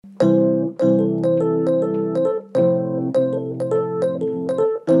Welcome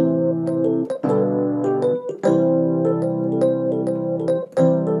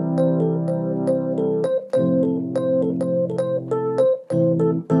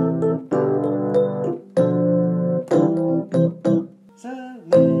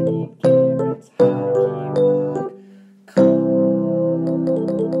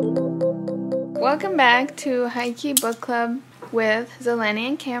back to Haiku Book Club with Zeleny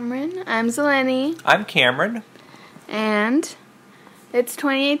and Cameron. I'm Zeleny. I'm Cameron. And it's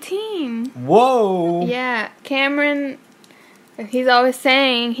 2018. Whoa! Yeah, Cameron, he's always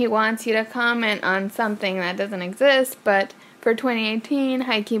saying he wants you to comment on something that doesn't exist, but for 2018,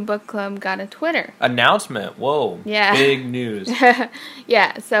 Haiku Book Club got a Twitter Announcement. Whoa. Yeah. Big news.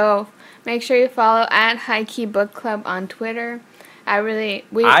 Yeah, so make sure you follow at Haiku Book Club on Twitter.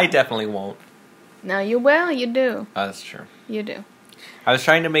 I definitely won't. No, you will. You do. Oh, that's true. You do. I was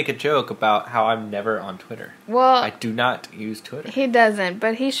trying to make a joke about how I'm never on Twitter. Well, I do not use Twitter. He doesn't,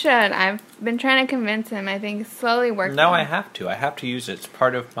 but he should. I've been trying to convince him. I think it's slowly working. No, I have to. I have to use it. It's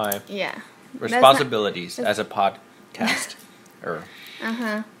part of my responsibilities as a podcast.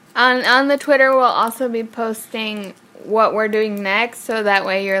 On the Twitter, we'll also be posting what we're doing next, so that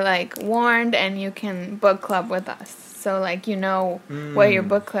way you're like warned and you can book club with us. So like you know what you're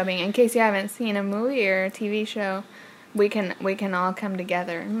book clubbing. In case you haven't seen a movie or a TV show, we can all come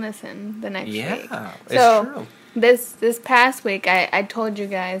together and listen the next week. Yeah, it's true. This past week, I told you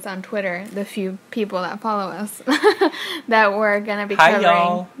guys on Twitter, the few people that follow us, that we're gonna be covering. Hi,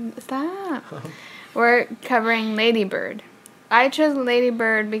 y'all. Stop. We're covering Lady Bird. I chose Lady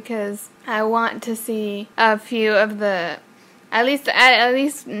Bird because I want to see a few of the, at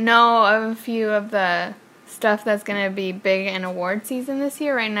least know of a few of the stuff that's gonna be big in award season this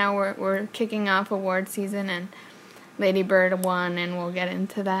year. Right now, we're kicking off award season, and Lady Bird won, and we'll get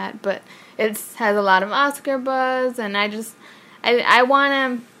into that. But it has a lot of Oscar buzz, and I want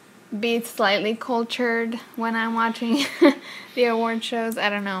to be slightly cultured when I'm watching the award shows. I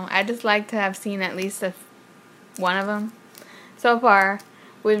don't know. I just like to have seen at least one of them. So far,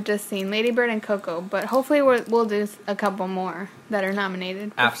 we've just seen Lady Bird and Coco, but hopefully we'll do a couple more that are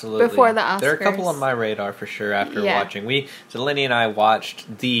nominated. Absolutely. Before the Oscars. There are a couple on my radar for sure after watching. Zeleny and I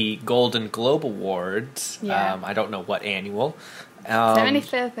watched the Golden Globe Awards. Yeah. I don't know what annual.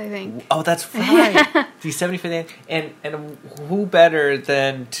 75th, I think. Oh, that's right. The 75th annual. And who better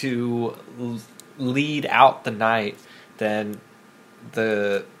than to lead out the night than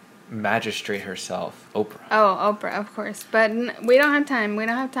the magistrate herself, Oprah. Oh, Oprah, of course. But we don't have time.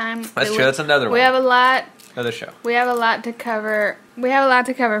 That's true. That's another one. We have a lot. Another show. We have a lot to cover.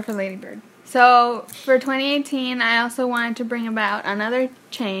 For Lady Bird. So, for 2018, I also wanted to bring about another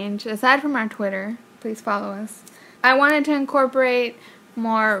change. Aside from our Twitter, please follow us. I wanted to incorporate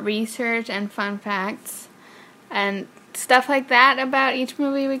more research and fun facts and stuff like that about each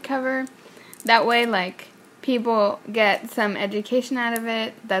movie we cover. That way, like, people get some education out of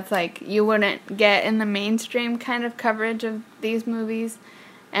it that's like you wouldn't get in the mainstream kind of coverage of these movies.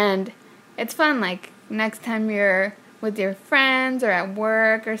 And it's fun, like next time you're with your friends or at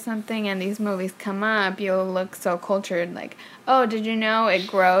work or something and these movies come up, you'll look so cultured, like, oh, did you know it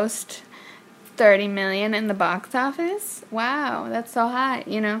grossed $30 million in the box office? Wow, that's so high,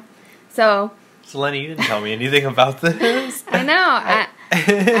 you know? So Zeleny, you didn't tell me anything about this. I know.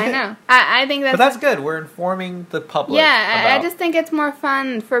 I know. I think that's... But that's good. We're informing the public. Yeah, I just think it's more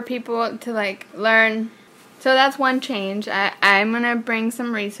fun for people to, like, learn. So that's one change. I'm going to bring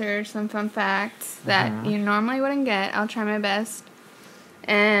some research, some fun facts that you normally wouldn't get. I'll try my best.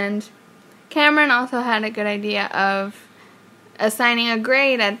 And Cameron also had a good idea of assigning a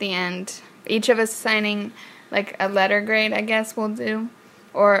grade at the end. Each of us assigning, like, a letter grade, I guess we'll do.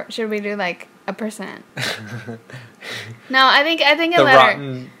 Or should we do, like, a percent? No, I think a the letter.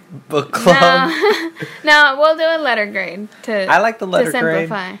 Rotten Book Club. No, we'll do a letter grade I like the letter to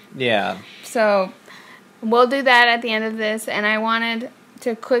simplify. grade. Yeah. So we'll do that at the end of this, and I wanted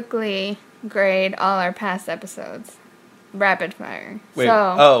to quickly grade all our past episodes. Rapid fire. Wait.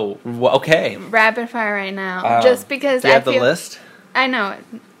 So, okay. Rapid fire right now, just because do you have the list? I know it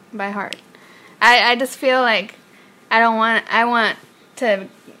by heart. I just feel like I want to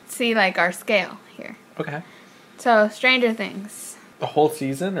see like our scale here. Okay. So, Stranger Things. The whole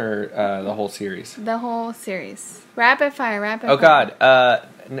season or the whole series? The whole series. Rapid fire. Oh, God.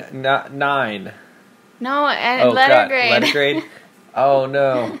 9. No, letter grade. Letter grade? Oh,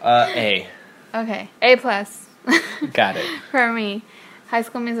 no. A. Okay. A+. Got it. For me. High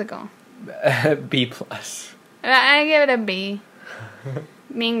School Musical. B+. I give it a B.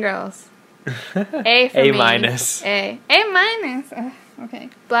 Mean Girls. A for A me. minus. A minus. Okay.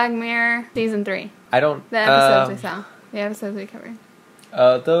 Black Mirror, season 3. I don't... The episodes we saw. The episodes we covered.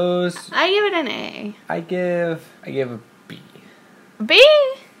 Those... I give it an A. I give a B. A B?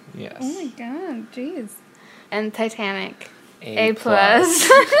 Yes. Oh my god, jeez. And Titanic. A+.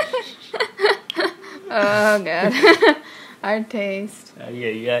 Oh god. Our taste.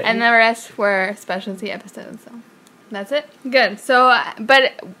 Yeah. And the rest were specialty episodes, so that's it. Good. So,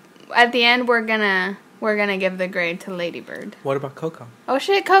 but at the end, we're gonna give the grade to Lady Bird. What about Coco? Oh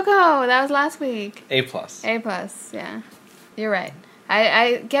shit, Coco! That was last week. A+. A+, yeah. You're right.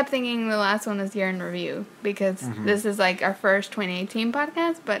 I kept thinking the last one was year in review because this is like our first 2018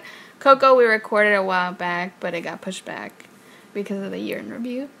 podcast, but Coco we recorded a while back, but it got pushed back because of the year in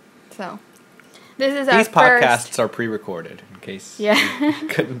review. So this is These podcasts are pre-recorded, in case you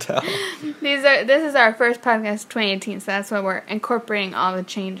couldn't tell. This is our first podcast 2018, so that's why we're incorporating all the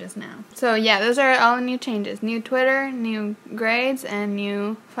changes now. So yeah, those are all new changes. New Twitter, new grades, and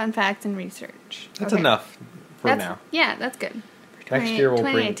new fun facts and research. That's enough for now. Yeah, that's good. Next year we'll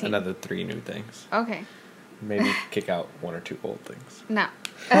bring another 3 new things. Okay. Maybe kick out 1 or 2 old things. No.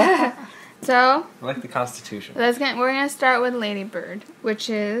 So I like the Constitution. we're gonna start with Lady Bird, which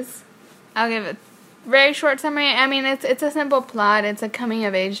is, I'll give it a very short summary. I mean, it's a simple plot. It's a coming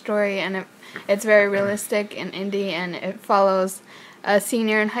of age story, and it's very realistic and indie, and it follows a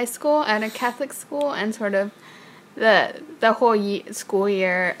senior in high school at a Catholic school, and sort of the whole school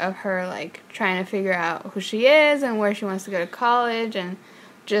year of her like trying to figure out who she is and where she wants to go to college, and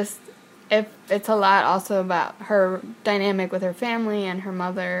just it's a lot also about her dynamic with her family and her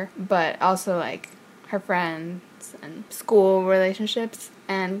mother, but also like her friends and school relationships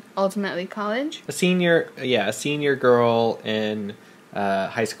and ultimately college. A senior girl in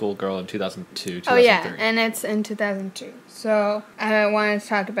high school girl in 2002, 2003. Oh yeah, and it's in 2002. So I wanted to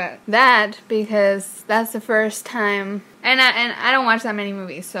talk about that because that's the first time, and I don't watch that many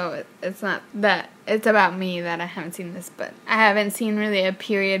movies, so it's not that it's about me that I haven't seen this, but I haven't seen really a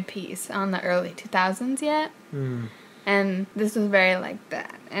period piece on the early 2000s yet. And this was very like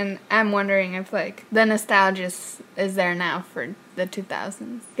that, and I'm wondering if like the nostalgia is there now for the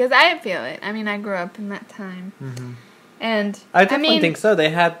 2000s, because I feel it. I mean, I grew up in that time. And I definitely think so.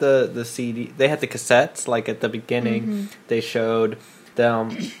 They had the CD, they had the cassettes. Like at the beginning, they showed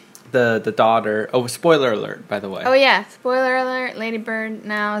them the daughter. Oh, spoiler alert! By the way. Oh yeah, spoiler alert! Lady Bird,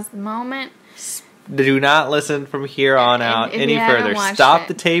 now is the moment. Do not listen from here on out any further. Stop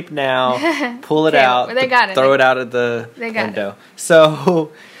the tape now. Pull it out. They got it. Throw it out of the window.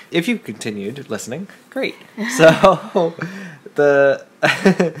 So, if you continued listening, great. So, the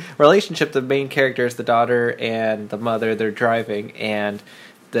relationship, the main characters, the daughter and the mother, they're driving, and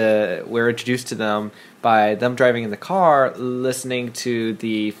we're introduced to them by them driving in the car, listening to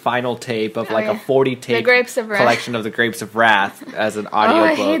the final tape of a 40 tape collection of The Grapes of Wrath as an audiobook. Oh,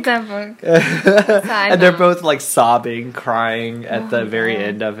 I hate that book. And they're both like sobbing, crying at the very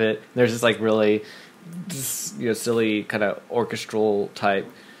end of it. There's this like really silly kind of orchestral type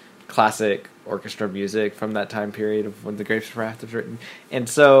classic orchestra music from that time period of when The Grapes of Wrath was written. And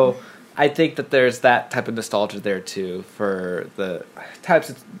so I think that there's that type of nostalgia there too for the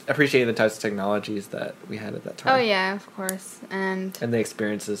appreciating the types of technologies that we had at that time. Oh yeah, of course. And the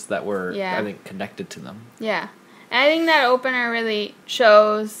experiences that were, I think, connected to them. Yeah. And I think that opener really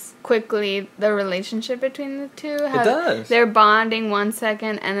shows quickly the relationship between the two. How it does. They're bonding 1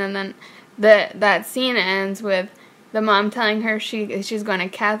 second, and then that scene ends with the mom telling her she's going to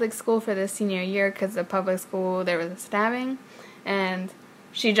Catholic school for the senior year because the public school there was a stabbing, and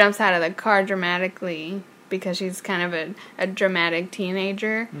she jumps out of the car dramatically because she's kind of a dramatic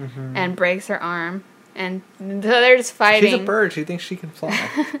teenager and breaks her arm, and so they're just fighting. She's a bird. She thinks she can fly.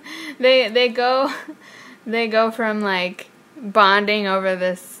 They go from like bonding over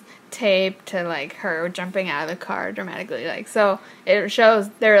this tape to like her jumping out of the car dramatically, like, so it shows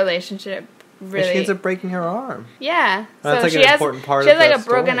their relationship. Really, and she ends up breaking her arm. Yeah, so that's like an important part. She has like a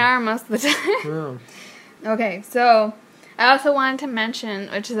story. broken arm most of the time. Yeah. Okay, so I also wanted to mention,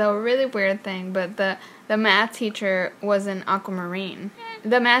 which is a really weird thing, but the math teacher was in Aquamarine.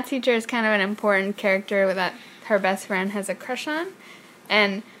 The math teacher is kind of an important character that her best friend has a crush on,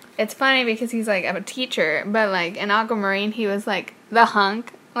 and it's funny because he's like a teacher, but like in Aquamarine he was like the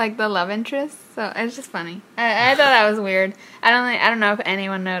hunk, like the love interest. So it's just funny. I thought that was weird. I don't know if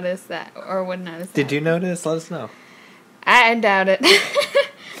anyone noticed that or would notice that. Did you notice? Let us know. I doubt it.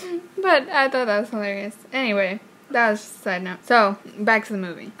 But I thought that was hilarious. Anyway, that was just a side note. So, back to the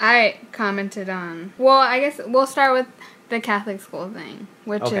movie. I commented on... Well, I guess we'll start with the Catholic school thing,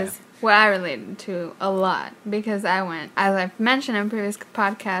 which is what I related to a lot because I went, as I've mentioned in previous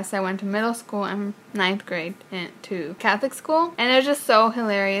podcasts, I went to middle school and 9th grade to Catholic school, and it was just so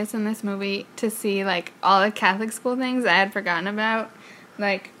hilarious in this movie to see like all the Catholic school things I had forgotten about.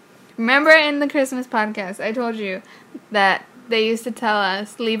 Like, remember in the Christmas podcast, I told you that they used to tell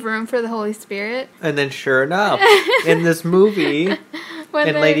us, leave room for the Holy Spirit. And then sure enough, in this movie, in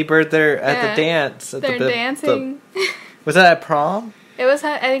Lady Bird, they're at the dance. They're dancing. Was that at prom? It was,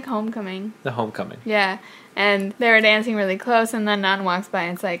 I think, homecoming. The homecoming. Yeah. And they were dancing really close, and then nun walks by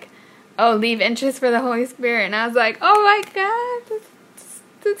and it's like, oh, leave inches for the Holy Spirit. And I was like, oh my God,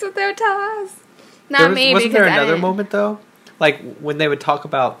 that's what they would tell us. Not me, wasn't because there another moment, though? Like, when they would talk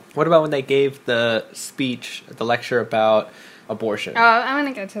about, what about when they gave the speech, the lecture about abortion? Oh, I'm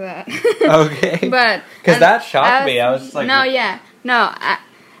going to get to that. Okay. But because that shocked me. I was just like... No, yeah. No,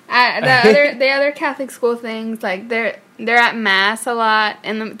 the other Catholic school things, like, they're at Mass a lot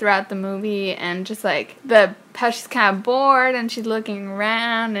throughout the movie, and just, like, how she's kind of bored, and she's looking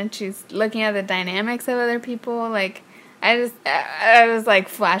around, and she's looking at the dynamics of other people, like... I was like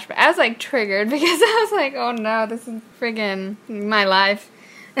flashback. I was like triggered because I was like, oh no, this is friggin' my life.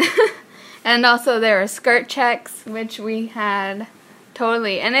 And also there were skirt checks, which we had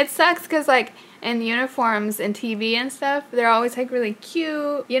totally. And it sucks because like in uniforms and TV and stuff, they're always like really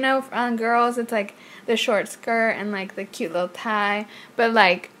cute. You know, on girls, it's like the short skirt and like the cute little tie. But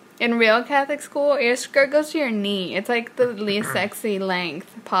like in real Catholic school, your skirt goes to your knee. It's like the least sexy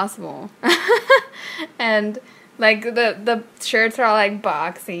length possible. And... like, the shirts are all, like,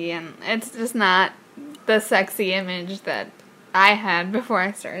 boxy, and it's just not the sexy image that I had before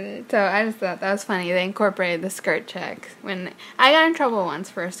I started. So I just thought that was funny. They incorporated the skirt check. When I got in trouble once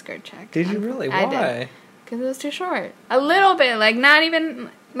for a skirt check. Did you really? Why? I did. Because it was too short. A little bit. Like, not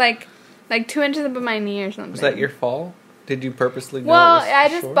even, like 2 inches above my knee or something. Was that your fault? Did you purposely know Well, it was I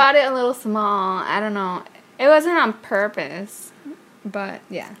just short? bought it a little small. I don't know. It wasn't on purpose. But,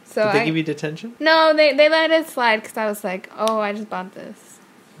 yeah. So Did they give you detention? No, they let it slide because I was like, oh, I just bought this.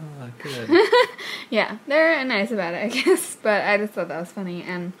 Oh, good. Yeah, they're nice about it, I guess. But I just thought that was funny.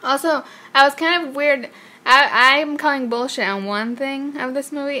 And also, I was kind of weird. I'm calling bullshit on one thing of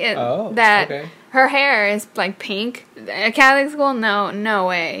this movie. That her hair is, like, pink. At Catholic school, no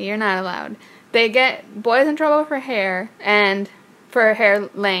way. You're not allowed. They get boys in trouble for hair and for hair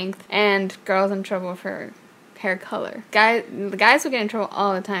length, and girls in trouble for hair color. The guys would get in trouble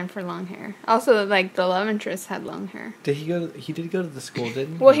all the time for long hair. Also, like, the love interest had long hair. He did go to the school,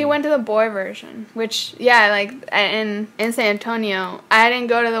 didn't he? Well, he went to the boy version, which, yeah, like, in San Antonio,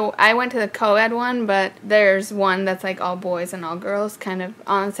 I went to the co-ed one, but there's one that's, like, all boys and all girls, kind of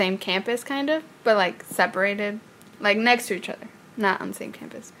on the same campus, kind of, but, like, separated, like, next to each other. Not on the same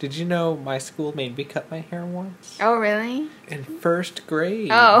campus. Did you know my school made me cut my hair once? Oh, really? In 1st grade.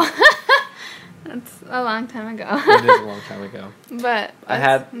 Oh. That's a long time ago. It is a long time ago. But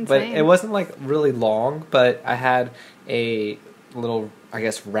but it wasn't like really long, but I had a little, I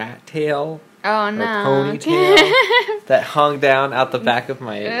guess, rat tail. Oh, no. Or ponytail that hung down out the back of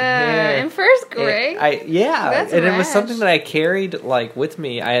my hair. In 1st grade? That's and it was something that I carried like with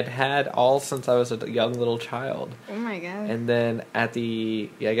me. I had all since I was a young little child. Oh my God. And then at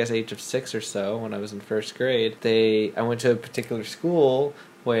the age of 6 or so, when I was in 1st grade, I went to a particular school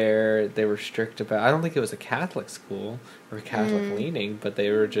where they were strict about... I don't think it was a Catholic school or Catholic leaning, but they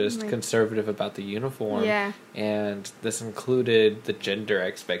were just conservative about the uniform. Yeah. And this included the gender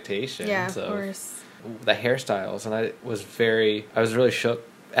expectations of course. The hairstyles. And I was really shook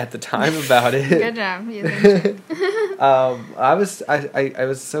at the time about it. Good job.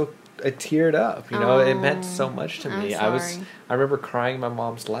 I teared up, you know. It meant so much to me. I'm sorry. I remember crying in my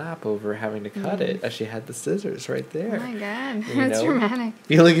mom's lap over having to cut it, as she had the scissors right there. Oh my God, that's dramatic.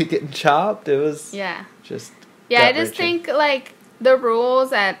 Feeling it getting chopped, it was just I just think like the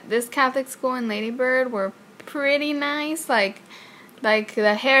rules at this Catholic school in Lady Bird were pretty nice. Like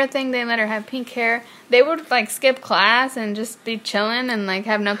the hair thing, they let her have pink hair. They would like skip class and just be chilling and like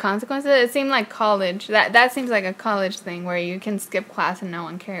have no consequences. It seemed like college. That seems like a college thing where you can skip class and no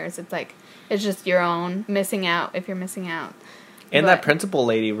one cares. It's like it's just your own missing out if you're missing out. And that principal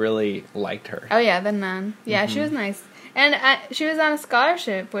lady really liked her. Oh yeah, the nun. Yeah, she was nice. And she was on a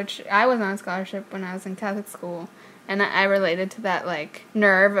scholarship, which I was on a scholarship when I was in Catholic school. And I related to that, like,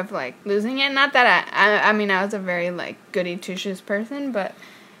 nerve of, like, losing it. Not that I mean, I was a very, like, goody two-shoes person, but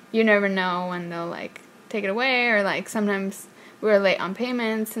you never know when they'll, like, take it away, or, like, sometimes we were late on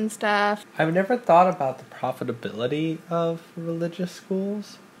payments and stuff. I've never thought about the profitability of religious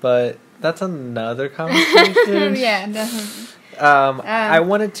schools, but that's another conversation. Yeah, definitely. I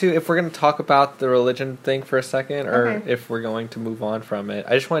wanted to, if we're going to talk about the religion thing for a second, or Okay. if we're going to move on from it,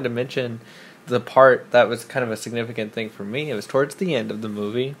 I just wanted to mention the part that was kind of a significant thing for me. It was towards the end of the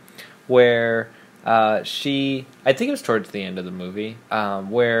movie where I think it was towards the end of the movie,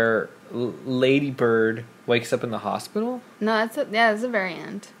 where Lady Bird wakes up in the hospital. No, that's the very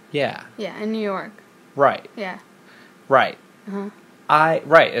end. Yeah. Yeah, in New York. Right. Yeah. Right. Uh-huh.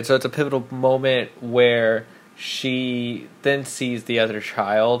 Right, and so it's a pivotal moment where she then sees the other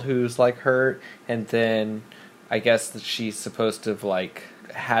child who's like hurt, and then I guess that she's supposed to have like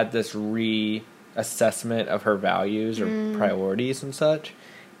had this reassessment of her values or priorities and such.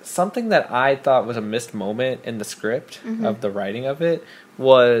 Something that I thought was a missed moment in the script of the writing of it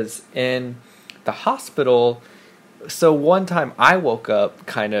was in the hospital. So one time I woke up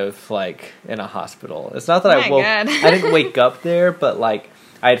kind of like in a hospital. It's not that My God. I didn't wake up there, but like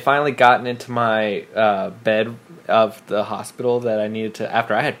I had finally gotten into my bed of the hospital that I needed to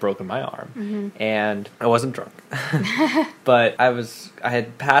after I had broken my arm, and I wasn't drunk, but I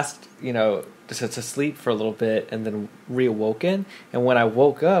had passed, to sleep for a little bit and then reawoken. And when I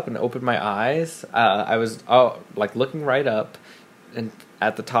woke up and opened my eyes, I was like looking right up and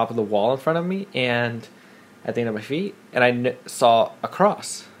at the top of the wall in front of me, and at the end of my feet, and I saw a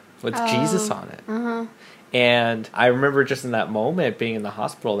cross with Jesus on it. Uh-huh. And I remember just in that moment being in the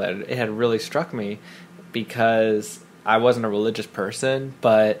hospital that it had really struck me, because I wasn't a religious person,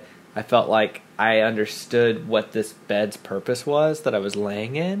 but I felt like I understood what this bed's purpose was that I was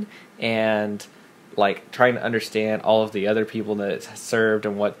laying in, and like trying to understand all of the other people that it served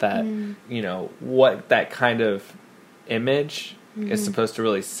and what that, what that kind of image is supposed to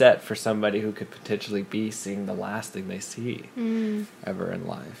really set for somebody who could potentially be seeing the last thing they see ever in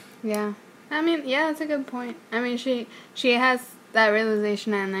life. Yeah. I mean, yeah, that's a good point. I mean, she has that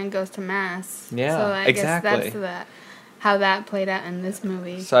realization and then goes to mass. Yeah, so I exactly. guess that's how that played out in this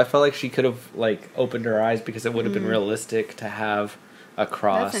movie. So I felt like she could have like opened her eyes, because it would have been realistic to have a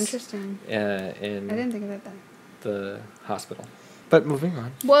cross. That's interesting. I In didn't think about that. the hospital. But moving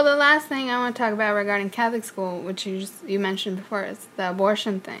on. Well, the last thing I want to talk about regarding Catholic school, which you mentioned before, is the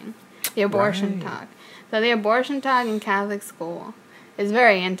abortion thing. The abortion Right. talk. So the abortion talk in Catholic school is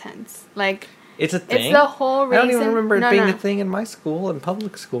very intense. Like, It's a thing. it's the whole reason. I don't even remember it No, being no. a thing in my school, in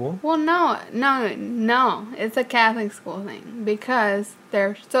public school. Well, no. It's a Catholic school thing because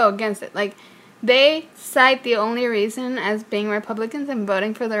they're so against it. Like, they cite the only reason as being Republicans and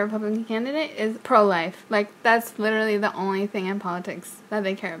voting for the Republican candidate is pro-life. Like, that's literally the only thing in politics that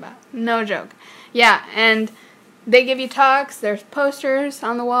they care about. No joke. Yeah, and they give you talks. There's posters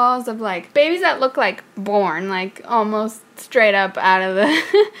on the walls of, like, babies that look like born, like, almost straight up out of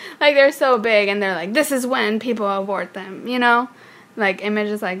the... like, they're so big, and they're like, this is when people abort them, Like,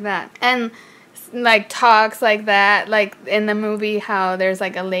 images like that. And... like talks like that, like in the movie, how there's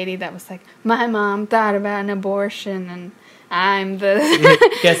like a lady that was like, my mom thought about an abortion and I'm the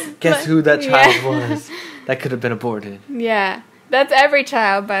guess who that child was that could have been aborted. Yeah, that's every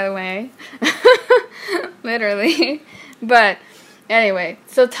child, by the way. Literally. But anyway,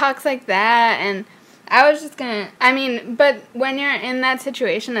 so talks like that, and I was just but when you're in that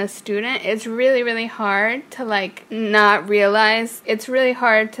situation as a student, it's really, really hard to, like, not realize. It's really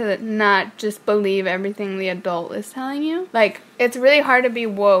hard to not just believe everything the adult is telling you. Like, it's really hard to be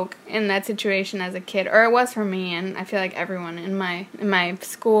woke in that situation as a kid, or it was for me, and I feel like everyone in my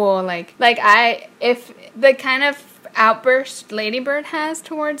school, if the kind of outburst Lady Bird has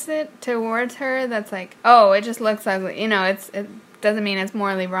towards her, that's like, oh, it just looks ugly. It doesn't mean it's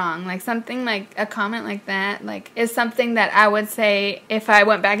morally wrong. Like, something like a comment like that, like, is something that I would say if I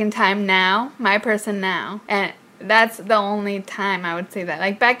went back in time now, my person now. And that's the only time I would say that.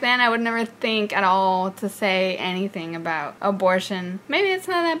 Like, back then, I would never think at all to say anything about abortion. Maybe it's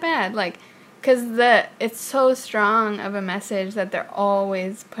not that bad. Like, because it's so strong of a message that they're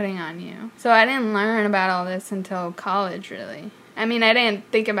always putting on you. So I didn't learn about all this until college, really. I mean, I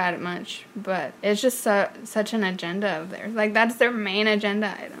didn't think about it much, but it's just such an agenda of theirs. Like, that's their main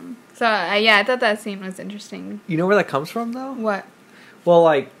agenda item. So, I thought that scene was interesting. You know where that comes from, though? What? Well,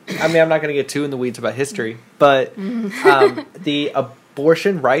 like, I mean, I'm not going to get too in the weeds about history, but the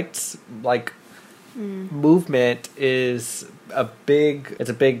abortion rights, like, movement is a big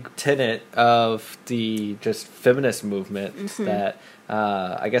tenet of the just feminist movement that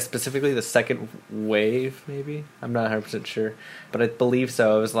I guess specifically the second wave, maybe, I'm not 100% sure, but I believe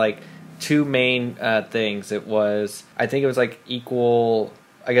so. It was like two main things. I think it was like equal,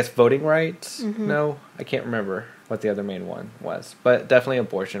 I guess, voting rights. No, I can't remember what the other main one was, but definitely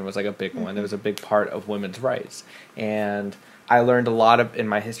abortion was like a big one. It was a big part of women's rights, and I learned a lot in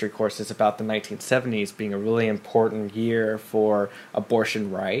my history courses about the 1970s being a really important year for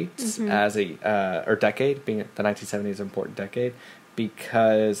abortion rights as or decade, being the 1970s an important decade,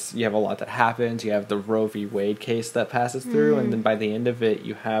 because you have a lot that happens. You have the Roe v. Wade case that passes through, and then by the end of it,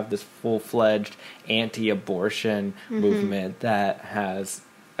 you have this full-fledged anti-abortion movement that has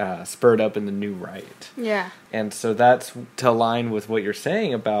spurred up in the new right. Yeah. And so that's to align with what you're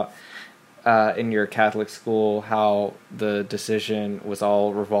saying about in your Catholic school, how the decision was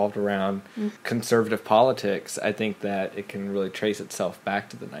all revolved around conservative politics. I think that it can really trace itself back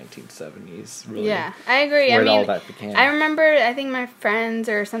to the 1970s. Really, yeah, I agree. Where I mean, all that began. I remember, I think my friends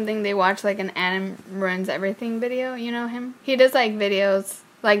or something, they watched like an Adam Ruins Everything video. You know him? He does like videos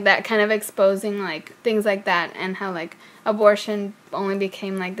like that, kind of exposing like things like that, and how like abortion only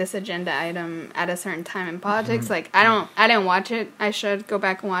became like this agenda item at a certain time in politics. Like I didn't watch it. I should go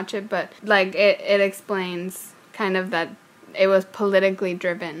back and watch it, but like it explains kind of that it was politically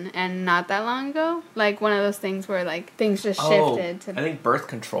driven and not that long ago. Like one of those things where like things just shifted to. I think birth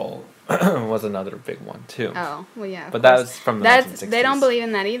control was another big one too. Oh, well, yeah. But that was from the 1960s. They don't believe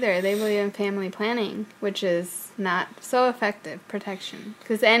in that either. They believe in family planning, which is not so effective protection.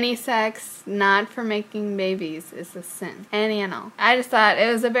 Because any sex not for making babies is a sin. Any and all. I just thought it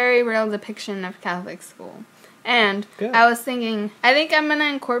was a very real depiction of Catholic school. And Good. I was thinking, I think I'm going to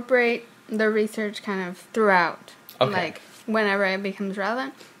incorporate the research kind of throughout. Okay. Like, whenever it becomes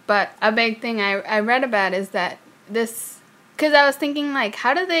relevant. But a big thing I read about is that this... Because I was thinking, like,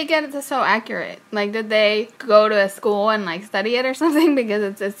 how did they get it so accurate? Like, did they go to a school and, like, study it or something?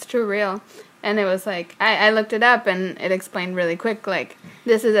 Because it's too real. And it was, like, I looked it up, and it explained really quick, like,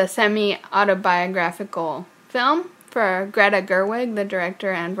 this is a semi-autobiographical film for Greta Gerwig, the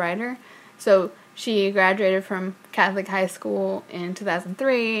director and writer. So she graduated from Catholic high school in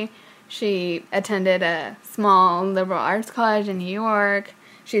 2003. She attended a small liberal arts college in New York.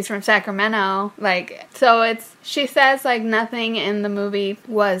 She's from Sacramento. Like, so she says, like, nothing in the movie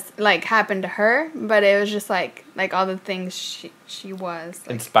was, like, happened to her, but it was just, like all the things she was.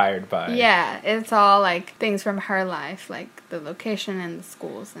 Like, inspired by. Yeah, it's all, like, things from her life, like the location and the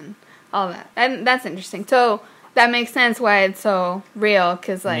schools and all that. And that's interesting. So that makes sense why it's so real,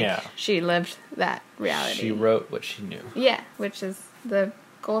 because, like, she lived that reality. She wrote what she knew. Yeah, which is the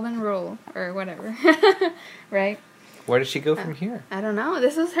golden rule, or whatever. Right? Where did she go from here? I don't know.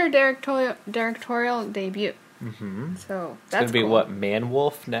 This is her directorial debut. Mm-hmm. So It's that's going to be cool. what, Man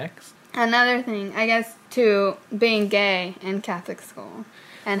Wolf next? Another thing, I guess, to being gay in Catholic school,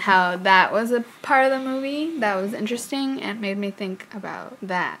 and how that was a part of the movie that was interesting and made me think about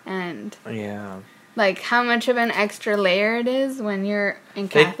that, and Yeah. like how much of an extra layer it is when you're in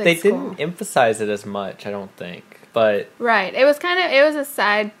Catholic They school. didn't emphasize it as much, I don't think. But Right. It was a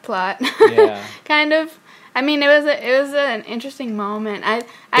side plot. Yeah. Kind of. I mean, it was an interesting moment.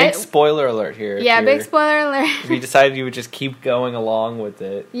 big spoiler alert here. Yeah, big spoiler alert. If you decided you would just keep going along with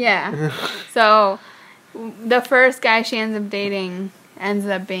it. Yeah. So, the first guy she ends up dating ends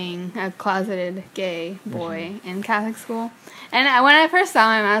up being a closeted gay boy in Catholic school. And when I first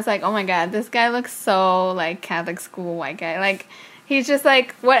saw him, I was like, oh my god, this guy looks so like Catholic school white guy. Like, he's just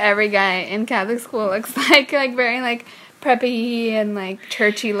like what every guy in Catholic school looks like very like preppy and like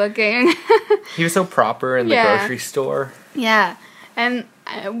churchy looking. He was so proper in the grocery store. Yeah. And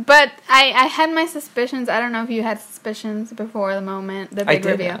but I had my suspicions. I don't know if you had suspicions before the moment, the big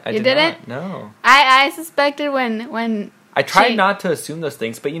reveal. I you did didn't? No. I suspected when I tried not to assume those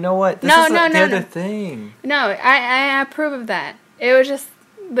things, but you know what? This is the other thing. No, I approve of that. It was just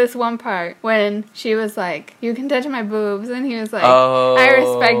this one part when she was like, "You can touch my boobs," and he was like, "I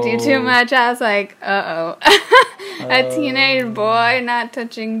respect you too much." I was like, "Uh oh." A teenage boy not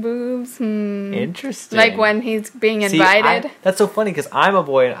touching boobs. Interesting. Like when he's being invited. That's so funny because I'm a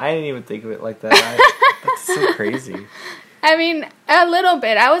boy and I didn't even think of it like that. That's so crazy. I mean, a little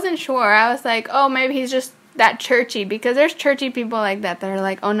bit. I wasn't sure. I was like, oh, maybe he's just that churchy, because there's churchy people like that are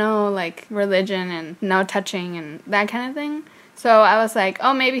like, oh no, like religion and no touching and that kind of thing. So I was like,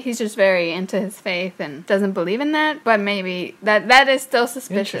 oh, maybe he's just very into his faith and doesn't believe in that. But maybe that is still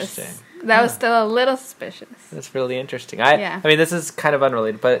suspicious. Interesting. That was still a little suspicious. That's really interesting. I mean, this is kind of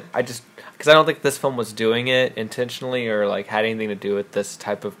unrelated, but because I don't think this film was doing it intentionally or like had anything to do with this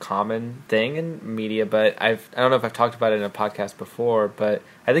type of common thing in media. But I don't know if I've talked about it in a podcast before, but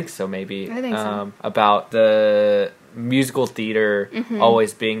I think so. Maybe I think so. About the musical theater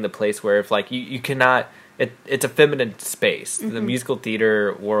always being the place where if like you cannot. It's a feminine space. The musical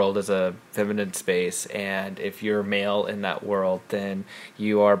theater world is a feminine space, and if you're male in that world, then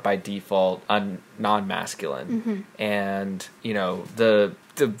you are by default non-masculine. And you know the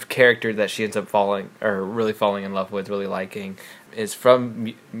the character that she ends up really falling in love with, really liking, is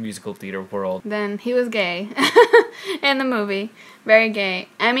from musical theater world. Then he was gay in the movie. Very gay.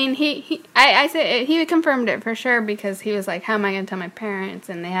 I mean, I say he confirmed it for sure, because he was like, how am I going to tell my parents?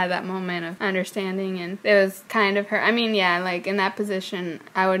 And they had that moment of understanding, and it was kind of her. I mean, yeah, like in that position,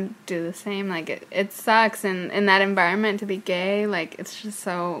 I would do the same. Like it sucks, and in that environment to be gay, like it's just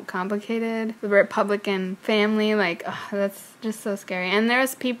so complicated. The Republican family, like, that's just so scary. And there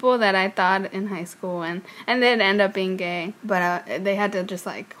was people that I thought in high school, and they'd end up being gay, but they had to just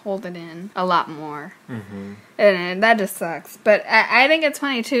like hold it in a lot more. Mm-hmm. And that just sucks. But I think it's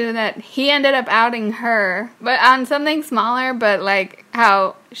funny too that he ended up outing her, but on something smaller, but like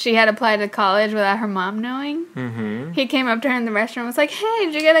how she had applied to college without her mom knowing. Mm-hmm. He came up to her in the restaurant and was like, hey,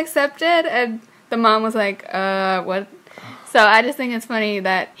 did you get accepted? And the mom was like, what? So I just think it's funny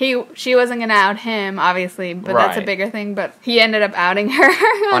that she wasn't going to out him, obviously, but that's a bigger thing. But he ended up outing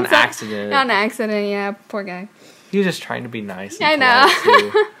her. on accident. On accident, yeah. Poor guy. He was just trying to be nice. I know.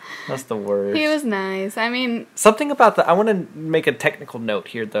 Too. That's the worst. He was nice. I mean... Something about I want to make a technical note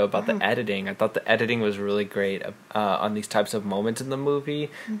here, though, about the editing. I thought the editing was really great on these types of moments in the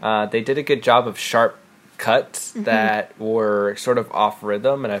movie. They did a good job of sharp cuts that were sort of off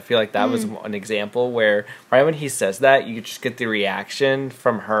rhythm, and I feel like that was an example where right when he says that, you just get the reaction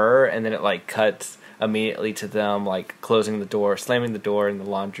from her, and then it like cuts immediately to them like closing the door, slamming the door in the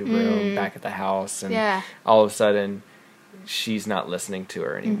laundry room back at the house, and all of a sudden she's not listening to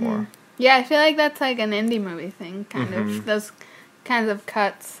her anymore. Yeah, I feel like that's like an indie movie thing, kind of. Those kinds of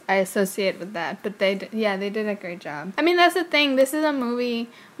cuts I associate with that, but they did a great job. I mean, that's the thing. This is a movie,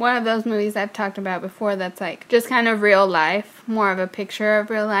 one of those movies I've talked about before that's like just kind of real life, more of a picture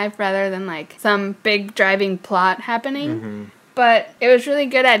of real life rather than like some big driving plot happening. But it was really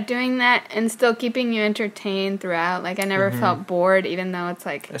good at doing that and still keeping you entertained throughout. Like, I never felt bored, even though it's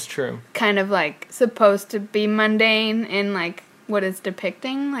like... That's true. Kind of like supposed to be mundane in like what it's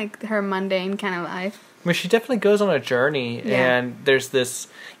depicting, like her mundane kind of life. I mean, she definitely goes on a journey, and there's this,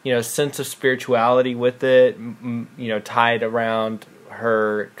 sense of spirituality with it, tied around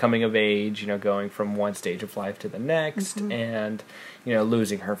her coming of age, going from one stage of life to the next, and,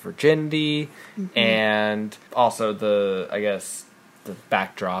 losing her virginity, and also the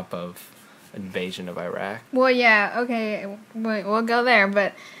backdrop of invasion of Iraq. Well, yeah, okay, we'll go there,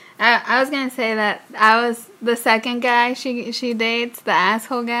 but I was going to say that I was the second guy she dates, the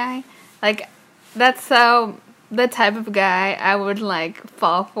asshole guy. Like, that's so the type of guy I would, like,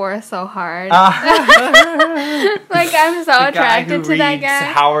 fall for so hard. Like, I'm so attracted to that guy.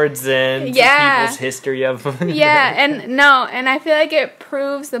 Howard Zinn's people's history of him. and I feel like it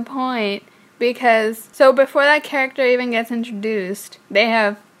proves the point, because, so before that character even gets introduced, they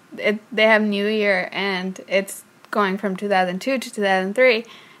have New Year, and it's going from 2002 to 2003.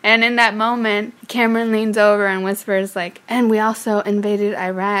 And in that moment, Cameron leans over and whispers, like, and we also invaded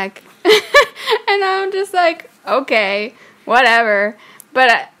Iraq. And I'm just like, okay, whatever.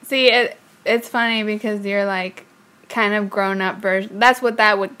 But see, it's funny because you're like kind of grown up version. That's what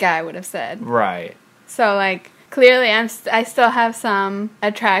that guy would have said. Right. So like clearly I still have some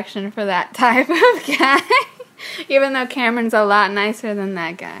attraction for that type of guy. Even though Cameron's a lot nicer than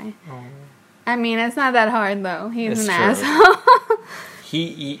that guy. Oh. I mean, it's not that hard though. He's an asshole.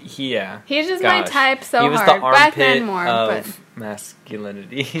 Yeah. He's just my type so hard. He was the armpit back then more, of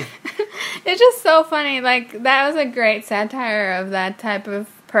masculinity. It's just so funny. Like, that was a great satire of that type of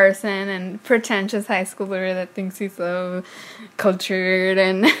person and pretentious high schooler that thinks he's so cultured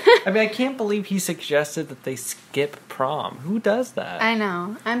and... I mean, I can't believe he suggested that they skip prom. Who does that? I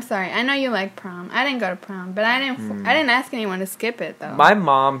know. I'm sorry. I know you like prom. I didn't go to prom, but I didn't ask anyone to skip it, though. My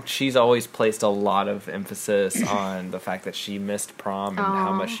mom, she's always placed a lot of emphasis on the fact that she missed prom and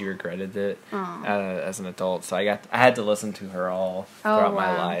how much she regretted it as an adult. So I had to listen to her all throughout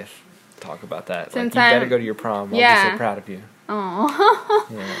my life talk about that. Since like, you better go to your prom. I'll be so proud of you.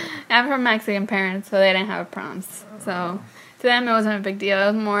 Oh. I'm from Mexican parents, so they didn't have proms. So to them, it wasn't a big deal.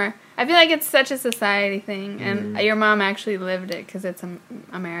 It was more... I feel like it's such a society thing, and your mom actually lived it because it's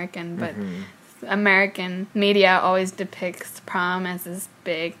American, but American media always depicts prom as this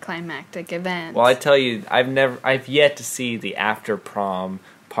big climactic event. Well, I tell you, I've yet to see the after prom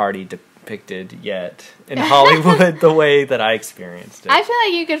party depicted yet in Hollywood the way that I experienced it. I feel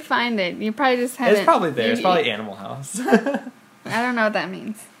like you could find it. You probably just haven't. It's probably there. It's probably Animal House. I don't know what that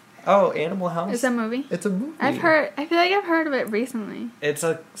means. Oh, Animal House? It's a movie? It's a movie. I feel like I've heard of it recently. It's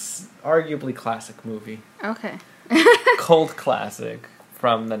a arguably classic movie. Okay. Cult classic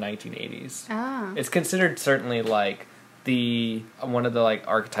from the 1980s. Oh. It's considered certainly like the one of the like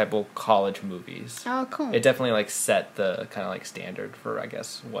archetypal college movies. Oh, cool. It definitely like set the kind of like standard for, I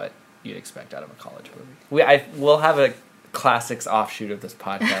guess, what you'd expect out of a college movie. We'll have a classics offshoot of this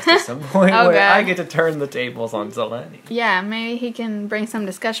podcast at some point Oh, where God. I get to turn the tables on Zeleny. Yeah, maybe he can bring some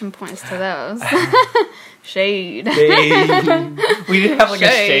discussion points to those. Shade. We did have like a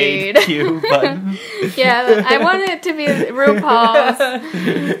shade cue button. Yeah, I want it to be RuPaul's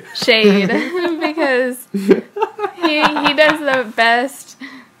shade because he does the best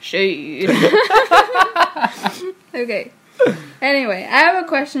shade. Okay. Anyway, I have a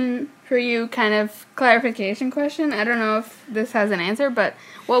question for you, kind of clarification question. I don't know if this has an answer, but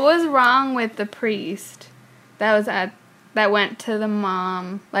what was wrong with the priest that went to the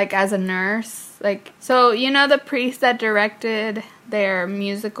mom, like, as a nurse? Like, so, you know the priest that directed their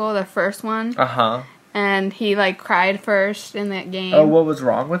musical, the first one? Uh-huh. And he, like, cried first in that game. Oh, what was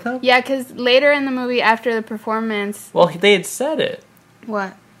wrong with him? Yeah, because later in the movie, after the performance... Well, they had said it.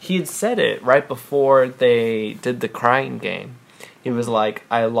 What? He had said it right before they did the crying game. He was like,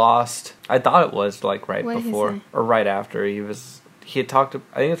 I thought it was, like, right What did he before. say? Or right after. He had talked,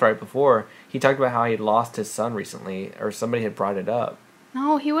 I think it's right before. He talked about how he had lost his son recently, or somebody had brought it up.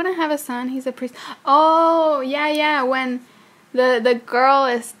 No, he wouldn't have a son. He's a priest. Oh, yeah. When the girl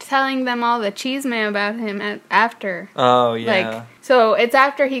is telling them all the chisme about him after. Oh, yeah. Like, so it's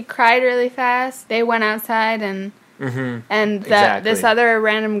after he cried really fast. They went outside and Exactly. this other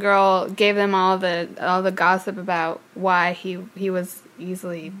random girl gave them all the gossip about why he was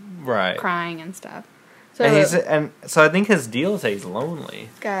easily right. crying and stuff. So And so I think his deal is that he's lonely.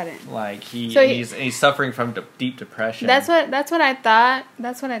 got it. Like So he's suffering from deep depression. That's what I thought.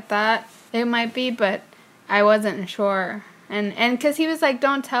 That's what I thought it might be, but I wasn't sure. And because he was like,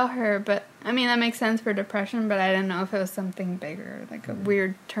 "Don't tell her," but I mean that makes sense for depression. But I didn't know if it was something bigger, like a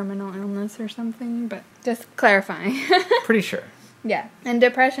weird terminal illness or something. But just clarifying. Pretty sure. Yeah, and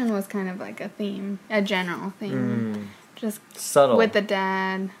depression was kind of like a theme, a general theme, just Subtle. with the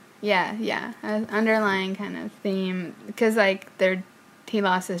dad. Yeah, an underlying kind of theme because like he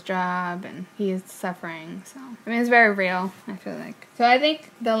lost his job and he's suffering. So I mean it's very real. I feel like. So I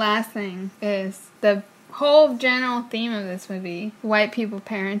think the last thing is the whole general theme of this movie: white people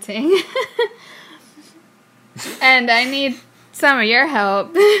parenting. And I need some of your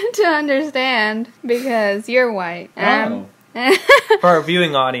help to understand because you're white. For our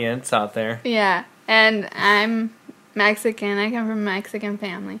viewing audience out there. Yeah, and I'm Mexican. I come from a Mexican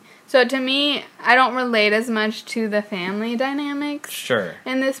family. So to me, I don't relate as much to the family dynamics Sure.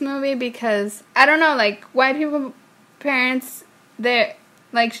 in this movie because, I don't know, like, white people, parents, they're,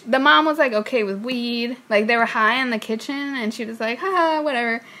 like, the mom was, like, okay with weed. Like, they were high in the kitchen, and she was like, haha,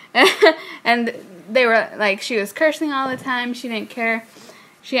 whatever. And they were, like, she was cursing all the time. She didn't care.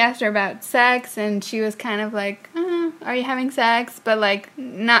 She asked her about sex, and she was kind of like, are you having sex? But, like,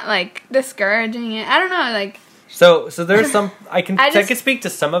 not, like, discouraging it. I don't know, like... So there's some... I can speak to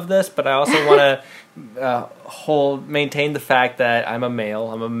some of this, but I also want to maintain the fact that I'm a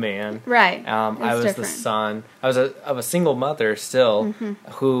male. I'm a man. Right. I was the son. I was of a single mother still,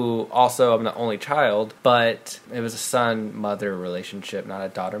 who also I'm the only child, but it was a son-mother relationship, not a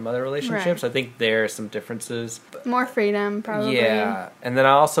daughter-mother relationship. Right. So I think there are some differences. More freedom, probably. Yeah, and then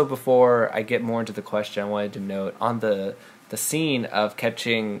I also, before I get more into the question, I wanted to note on the scene of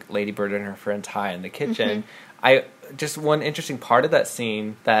catching Lady Bird and her friends high in the kitchen. One interesting part of that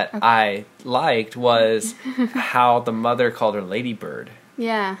scene that I liked was how the mother called her Lady Bird.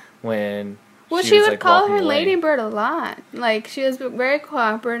 Yeah. When she was, would like, call walking her away. Lady Bird a lot. Like, she was very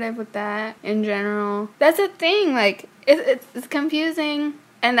cooperative with that in general. That's the thing. Like, it's confusing,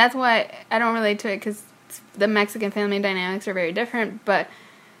 and that's why I don't relate to it, because the Mexican family dynamics are very different, but...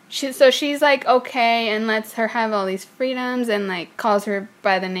 she's like okay and lets her have all these freedoms and like calls her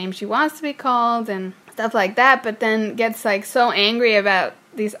by the name she wants to be called and stuff like that, but then gets like so angry about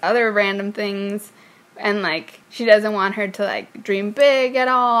these other random things and like she doesn't want her to like dream big at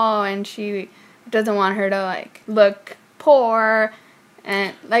all and she doesn't want her to like look poor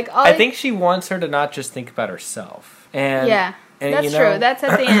and like all I think she wants her to not just think about herself. And that's true. That's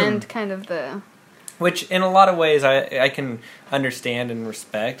at the end kind of the... Which, in a lot of ways, I can understand and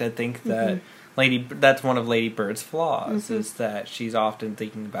respect. I think that that's one of Lady Bird's flaws, is that she's often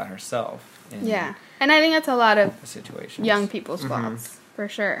thinking about herself. And I think that's a lot of situations. Young people's flaws, for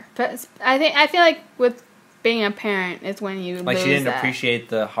sure. But I feel like with being a parent is when you like lose she didn't that. appreciate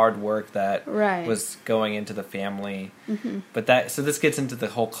the hard work that was going into the family. But so this gets into the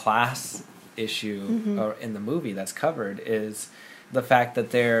whole class issue in the movie that's covered is the fact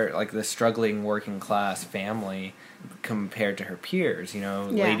that they're like the struggling working class family compared to her peers. You know,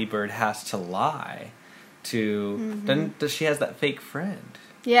 Lady Bird has to lie to then she has that fake friend.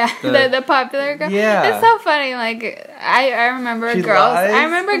 Yeah, the popular girl. Yeah, it's so funny. Like I remember she girls. lies I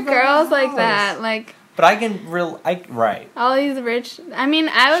remember about girls the like house. that. Like, but I can right. all these rich. I mean,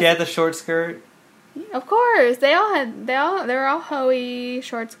 I was. She had the short skirt. Of course, they were all hoey,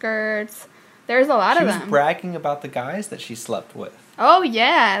 short skirts. There's a lot of them. She was bragging about the guys that she slept with. Oh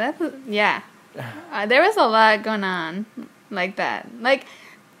yeah, there was a lot going on like that. Like,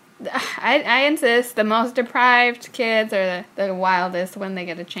 I insist, the most deprived kids are the wildest when they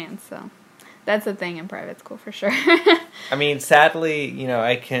get a chance. So that's the thing in private school for sure. I mean, sadly,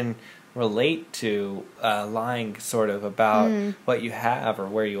 I can relate to lying sort of about what you have or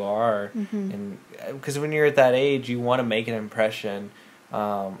where you are, and because when you're at that age, you want to make an impression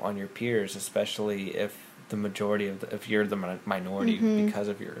on your peers, especially if the majority if you're the minority because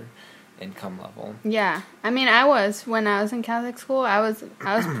of your income level. Yeah, I mean, when I was in Catholic school, I was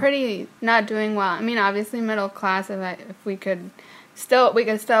pretty not doing well. I mean, obviously middle class if we could still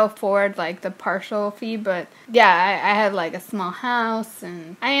afford like the partial fee, but yeah, I had like a small house,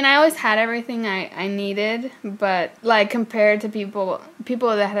 and I mean, I always had everything I needed, but like compared to people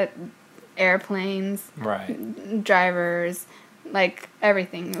that had airplanes, right, drivers, like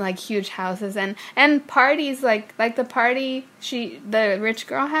everything, like huge houses and parties, like the party the rich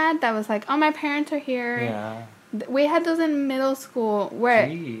girl had that was like, oh, my parents are here. Yeah, we had those in middle school where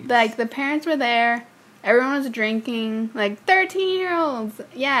like the parents were there, everyone was drinking, like 13-year-olds,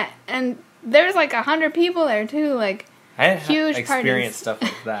 yeah, and there's like 100 people there too, like I huge experienced parties. Stuff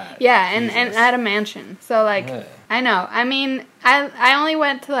like that. Yeah, and at a mansion. So like, I know. I mean, I only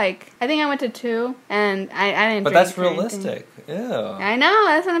went to I think I went to 2, and I didn't. But drink that's or anything. realistic. Ew. I know.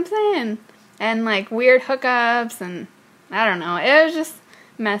 That's what I'm saying. And like weird hookups, and I don't know. It was just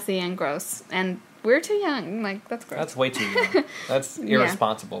messy and gross, and we're too young. Like, that's gross. That's way too young. That's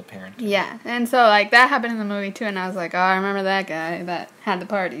irresponsible parenting. Yeah, and so like that happened in the movie too, and I was like, oh, I remember that guy that had the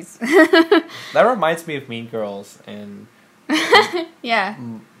parties. That reminds me of Mean Girls and yeah,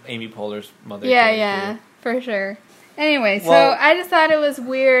 Amy Poehler's mother. Yeah, for sure. Anyway, so Well, I just thought it was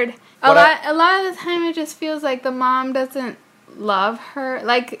weird. A lot of the time, it just feels like the mom doesn't love her.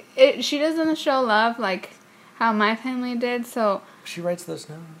 Like she doesn't show love like how my family did. So she writes those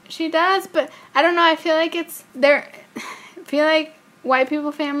notes. She does, but I don't know. I feel like I feel like white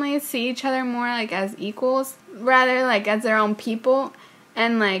people families see each other more like as equals rather like as their own people.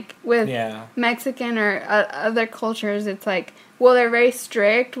 And like with Mexican or other cultures, it's like, well, they're very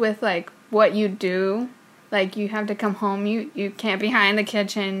strict with like what you do. Like you have to come home. You can't be high in the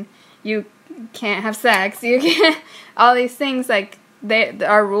kitchen. You can't have sex. You can't all these things. Like there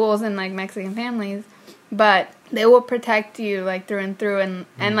are rules in like Mexican families, but they will protect you like through and through,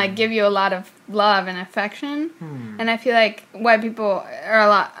 and like give you a lot of love and affection. And I feel like white people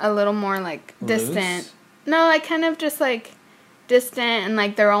are a little more like distant. Loose? No, like kind of just like distant and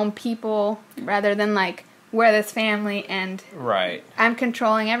like their own people rather than like we're this family and I'm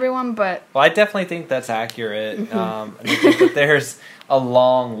controlling everyone. But well, I definitely think that's accurate. And I think that there's a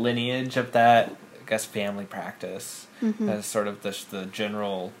long lineage of that, I guess, family practice as sort of the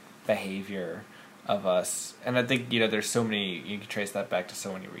general behavior of us. And I think there's so many, you can trace that back to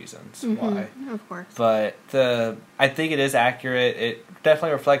so many reasons why. Of course. But I think it is accurate. It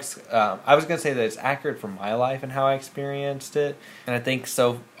definitely reflects. I was going to say that it's accurate for my life and how I experienced it, and I think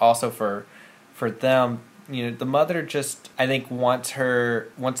so also for them. The mother just, I think, wants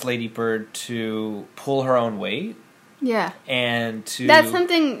Lady Bird to pull her own weight. Yeah. And to... That's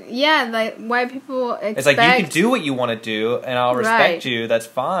something, like, white people expect. It's like, you can do what you want to do, and I'll respect you, that's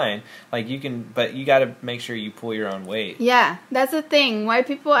fine. Like, you can, but you got to make sure you pull your own weight. Yeah, that's the thing. White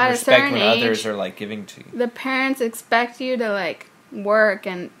people at a certain age... Respect when others are, like, giving to you. The parents expect you to, like, work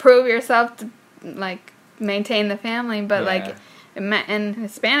and prove yourself to, like, maintain the family, but, like, in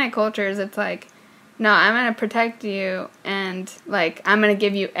Hispanic cultures, it's like, no, I'm going to protect you, and, like, I'm going to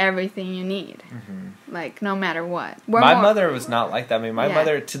give you everything you need. Like, no matter what. My mother was not like that. I mean, my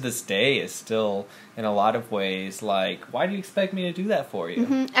mother, to this day, is still, in a lot of ways, like, why do you expect me to do that for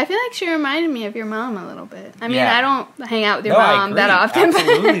you? I feel like she reminded me of your mom a little bit. I mean, I don't hang out with your mom I agree. That often.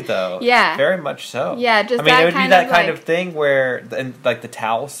 Absolutely, though. Yeah. Very much so. Yeah, just I mean, that it would kind be that of, kind like, of thing where, like, the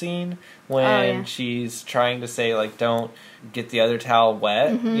towel scene, when she's trying to say, like, don't get the other towel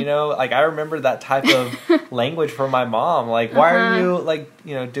wet, Like, I remember that type of language from my mom. Like, why are you, like,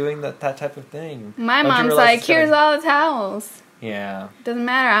 doing that type of thing? My mom's like, here's all the towels. Yeah. Doesn't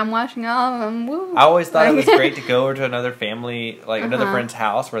matter, I'm washing all of them. Woo. I always thought it was great to go over to another family, like, another friend's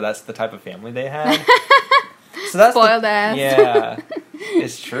house where that's the type of family they had. So that's spoiled ass. Yeah.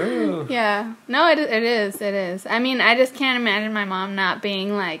 It's true. Yeah. No, it is. I mean, I just can't imagine my mom not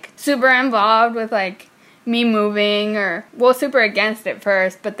being, like, super involved with, like, me moving or, well, super against it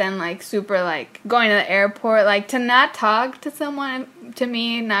first, but then, like, super, like, going to the airport. Like, to not talk to someone, to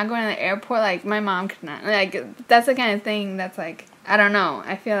me, not going to the airport, like, my mom could not. Like, that's the kind of thing that's, like, I don't know.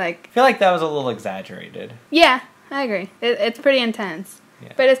 I feel like that was a little exaggerated. Yeah, I agree. It's pretty intense.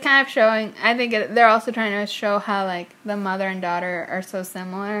 Yeah. But it's kind of showing, I think they're also trying to show how, like, the mother and daughter are so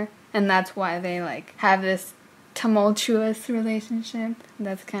similar. And that's why they, like, have this tumultuous relationship.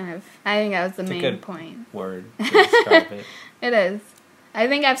 That's kind of, I think that was the main point. Word to describe it. It is. I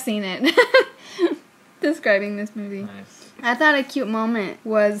think I've seen it. Describing this movie. Nice. I thought a cute moment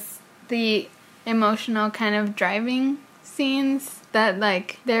was the emotional kind of driving scenes that,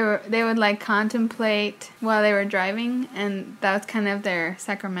 like, they would, like, contemplate while they were driving, and that was kind of their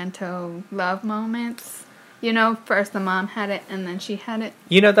Sacramento love moments. You know, first the mom had it, and then she had it.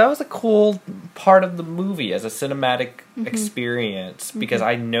 You know, that was a cool part of the movie as a cinematic experience, because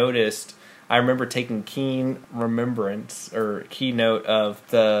I remember taking keen remembrance, or keynote of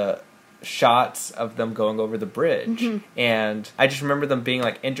the shots of them going over the bridge. And I just remember them being,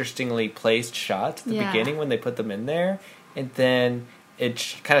 like, interestingly placed shots at the beginning when they put them in there. And then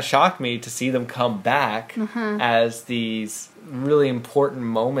it kind of shocked me to see them come back as these really important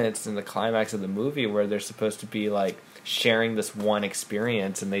moments in the climax of the movie where they're supposed to be, like, sharing this one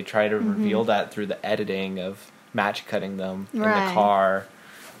experience, and they try to reveal that through the editing of match cutting them in the car,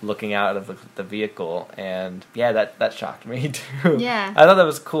 looking out of the vehicle. And yeah, that shocked me too. Yeah, I thought that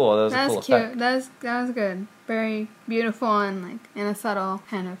was cool. That was a cool cute effect. that was good. Very beautiful and, like, in a subtle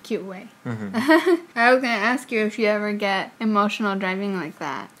kind of cute way. I was gonna ask you if you ever get emotional driving like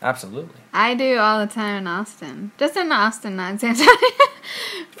that. Absolutely. I do all the time in Austin. Just in Austin, not in San Antonio.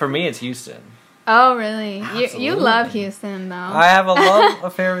 For me, it's Houston. Oh, really? Absolutely. You love Houston, though. I have a love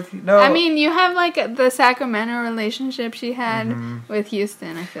affair with you. No, I mean, you have, like, the Sacramento relationship she had with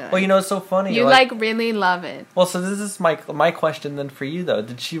Houston, I feel like. Well, you know, it's so funny. You, like, really love it. Well, so this is my question then for you, though.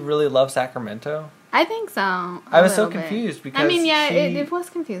 Did she really love Sacramento? I think so. I was so confused because I mean, yeah, it was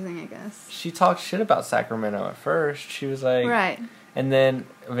confusing, I guess. She talked shit about Sacramento at first. She was like... Right. And then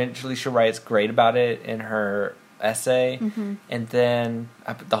eventually she writes great about it in her essay. And then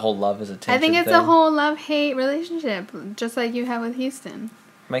the whole love is attention I think it's thing. a whole love-hate relationship, just like you have with Houston.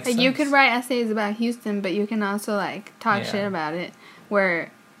 Makes like, sense. you could write essays about Houston, but you can also, like, talk shit about it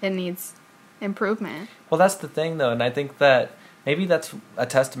where it needs improvement. Well, that's the thing, though, and I think that maybe that's a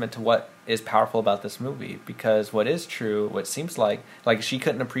testament to what is powerful about this movie, because what is true, what seems like she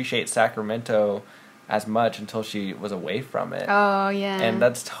couldn't appreciate Sacramento as much until she was away from it. Oh, yeah. And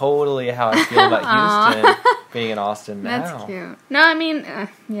that's totally how I feel about Houston being in Austin now. That's cute. No, I mean,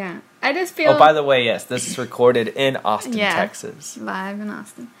 yeah. I just feel... Oh, by the way, yes, this is recorded in Austin, Texas. Live in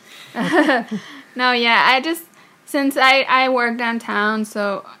Austin. No, yeah, I just... Since I work downtown,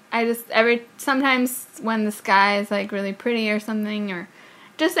 so I just... Sometimes when the sky is, like, really pretty or something, or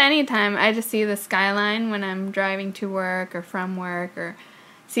just anytime, I just see the skyline when I'm driving to work or from work, or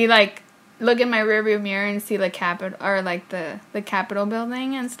see, like... Look in my rearview mirror and see the Capitol, or, like, the Capitol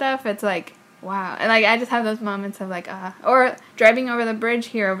building and stuff. It's like, wow. And, like, I just have those moments of, like, or driving over the bridge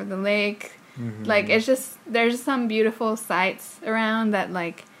here, over the lake. Like, it's just, there's some beautiful sights around that,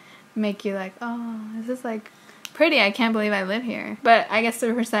 like, make you, like, oh, this is, like, pretty. I can't believe I live here. But I guess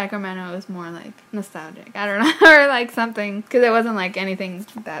for Sacramento, it was more, like, nostalgic. I don't know. Or, like, something. Because it wasn't, like, anything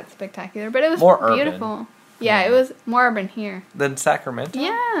that spectacular. But it was more beautiful. Urban. Yeah, it was more urban here. Than Sacramento?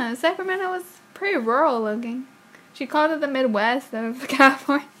 Yeah, Sacramento was pretty rural looking. She called it the Midwest of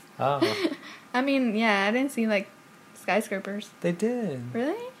California. Oh. I mean, yeah, I didn't see, like, skyscrapers. They did.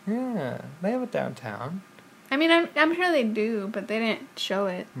 Really? Yeah, they have a downtown. I mean, I'm sure they do, but they didn't show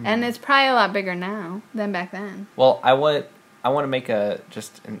it. And it's probably a lot bigger now than back then. Well, I want to make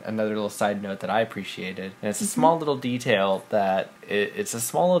another little side note that I appreciated, and it's a small little detail that it's a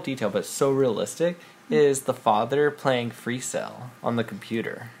small little detail, but so realistic. Is the father playing Free Cell on the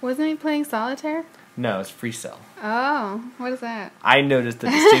computer? Wasn't he playing solitaire? No, it's Free Cell. Oh, what is that? I noticed the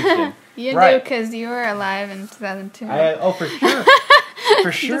distinction. You do, because you were alive in 2002. For sure.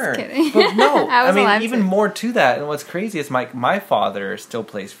 For sure. Just kidding. But no, I mean, even too. more to that, and what's crazy is my father still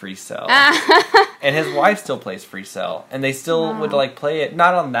plays Free Cell. And his wife still plays Free Cell. And they still would, like, play it,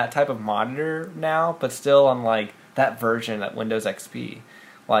 not on that type of monitor now, but still on, like, that version, that Windows XP.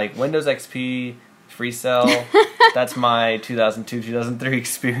 Like, Windows XP... Free Cell, that's my 2002, 2003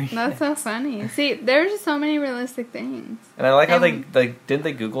 experience. That's so funny. See, there's just so many realistic things. And I like how didn't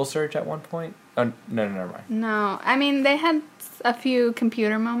they Google search at one point? Oh, no, never mind. No, I mean, they had a few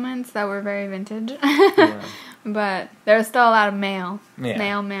computer moments that were very vintage. But there was still a lot of mail. Yeah.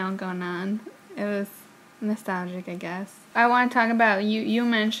 Mail going on. It was nostalgic, I guess. I want to talk about, you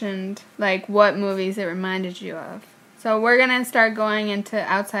mentioned, like, what movies it reminded you of. So we're going to start going into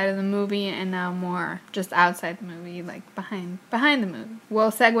outside of the movie and now more just outside the movie, like behind the movie.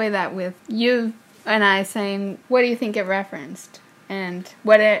 We'll segue that with you and I saying, what do you think it referenced? And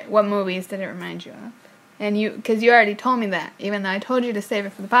what movies did it remind you of? And because you already told me that, even though I told you to save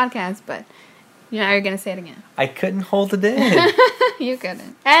it for the podcast, but you're going to say it again. I couldn't hold it in. You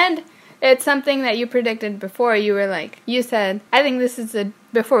couldn't. And it's something that you predicted before. You were like, you said, I think this is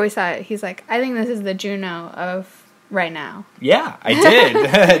before we saw it, he's like, I think this is the Juno of right now. Yeah, I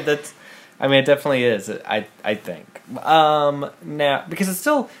did. It definitely is, I think. Now, because it's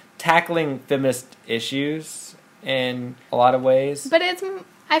still tackling feminist issues in a lot of ways. But I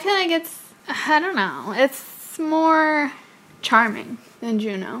feel like I don't know, it's more charming than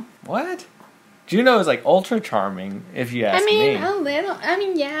Juno. What? Juno is, like, ultra charming, if you ask me. A little.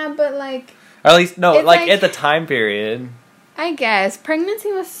 yeah, but, like... Or at least, no, like, at the time period. I guess.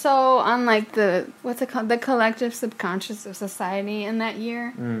 Pregnancy was so on, like, what's it called? The collective subconscious of society in that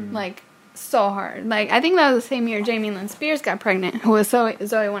year. Like, so hard. Like, I think that was the same year Jamie Lynn Spears got pregnant, who was Zoe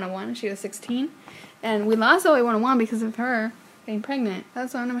 101. She was 16. And we lost Zoe 101 because of her being pregnant.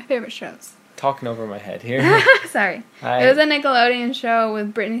 That's one of my favorite shows. Talking over my head here. Sorry. It was a Nickelodeon show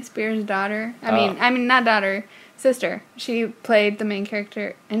with Britney Spears' daughter. I mean, not daughter, sister. She played the main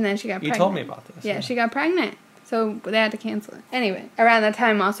character, and then she got pregnant. You told me about this. Yeah, she got pregnant. So they had to cancel it. Anyway, around that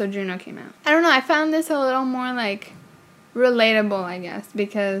time also Juno came out. I don't know, I found this a little more, like, relatable, I guess,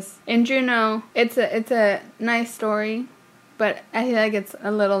 because in Juno, it's a nice story, but I feel like it's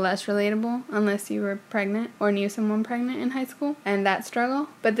a little less relatable unless you were pregnant or knew someone pregnant in high school and that struggle.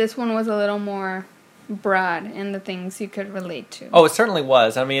 But this one was a little more broad in the things you could relate to. Oh, it certainly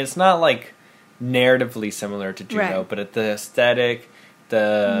was. I mean, it's not, like, narratively similar to Juno, right. But the aesthetic,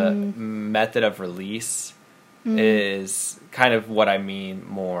 the method of release is kind of what I mean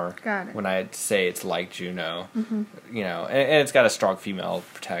more when I say it's like Juno. You know, and it's got a strong female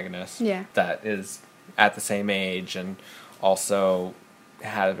protagonist that is at the same age and also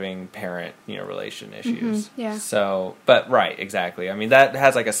having parent, relation issues. So, but right, exactly. I mean, that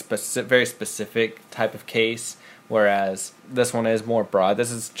has like a very specific type of case, whereas this one is more broad.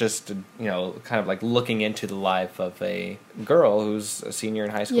 This is just, kind of like looking into the life of a girl who's a senior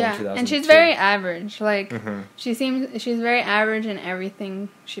in high school in 2002. And she's very average. Like, she's very average in everything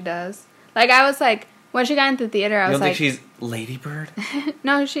she does. Like, I was like, when she got into theater, I was like... You don't think she's Lady Bird?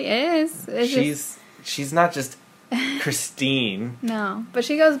 No, she is. She's not just Christine. No, but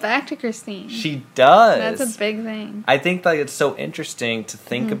she goes back to Christine. She does. That's a big thing. I think like it's so interesting to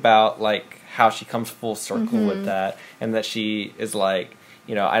think about like how she comes full circle with that, and that she is like,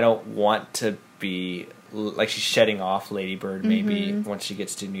 I don't want to be like, she's shedding off Lady Bird maybe once she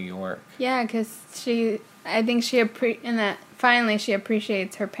gets to New York. Yeah, because I think finally she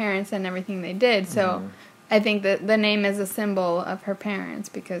appreciates her parents and everything they did. So. I think that the name is a symbol of her parents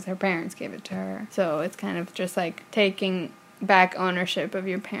because her parents gave it to her. So it's kind of just like taking back ownership of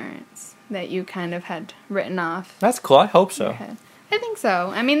your parents that you kind of had written off. That's cool. I hope so. I think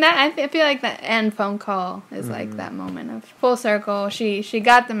so. I mean, I feel like that end phone call is like that moment of full circle. She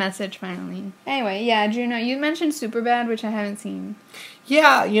got the message finally. Anyway, yeah, Juno, you mentioned Superbad, which I haven't seen.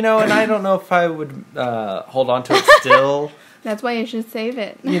 Yeah, and I don't know if I would hold on to it still. That's why you should save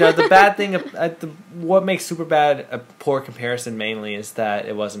it. The bad thing, what makes Superbad a poor comparison mainly is that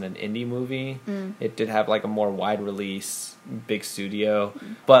it wasn't an indie movie. It did have like a more wide release, big studio.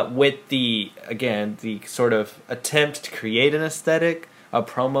 But with the sort of attempt to create an aesthetic, a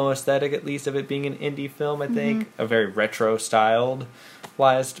promo aesthetic at least of it being an indie film, I think, a very retro styled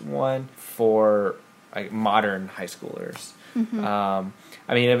one for like modern high schoolers.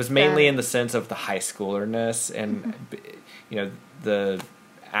 I mean, it was mainly in the sense of the high schoolerness and, the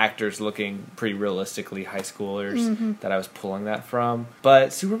actors looking pretty realistically high schoolers that I was pulling that from. But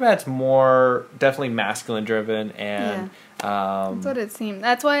Superbad's more definitely masculine driven and... that's what it seemed.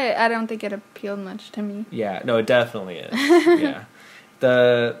 That's why I don't think it appealed much to me. Yeah, no, it definitely is. Yeah.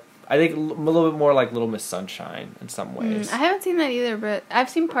 I think a little bit more like Little Miss Sunshine in some ways. I haven't seen that either, but I've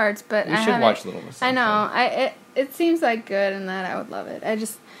seen parts, but you should watch Little Miss Sunshine. I know. It seems like good and that I would love it.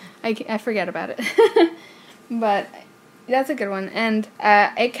 I forget about it. But that's a good one. And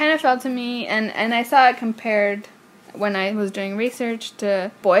it kind of felt to me, and I saw it compared when I was doing research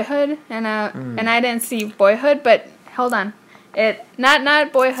to Boyhood, and I didn't see Boyhood, but hold on. It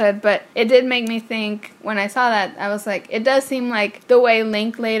not Boyhood, but it did make me think when I saw that. I was like, it does seem like the way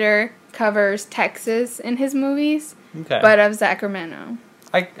Linklater covers Texas in his movies, but of Sacramento.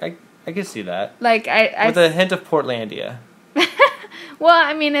 I can see that. Like with a hint of Portlandia. Well,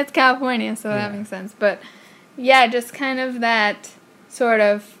 I mean it's California, so that makes sense. But Yeah, just kind of that sort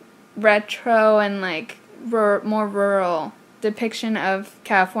of retro and like more rural depiction of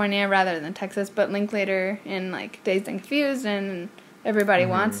California rather than Texas, but Linklater in like Dazed and Confused and Everybody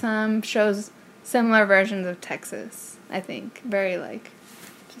Wants Some shows similar versions of Texas, I think. Very like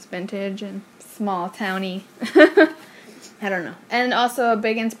just vintage and small towny. I don't know. And also a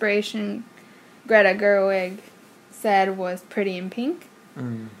big inspiration Greta Gerwig said was Pretty in Pink.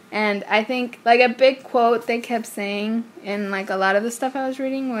 And I think like a big quote they kept saying in like a lot of the stuff I was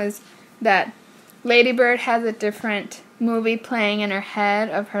reading was that Lady Bird has a different movie playing in her head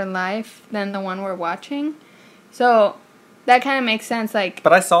of her life than the one we're watching. So that kind of makes sense. Like,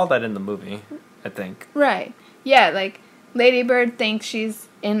 but I saw that in the movie, I think. Right. Yeah, like Lady Bird thinks she's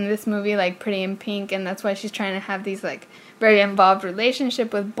in this movie like Pretty in Pink, and that's why she's trying to have these like very involved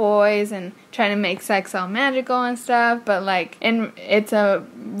relationship with boys and trying to make sex all magical and stuff, but like it's a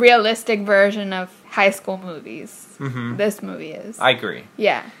realistic version of high school movies. This movie is. I agree.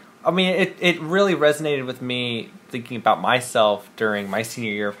 Yeah. I mean, it really resonated with me thinking about myself during my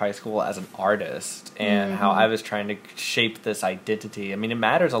senior year of high school as an artist and how I was trying to shape this identity. I mean, it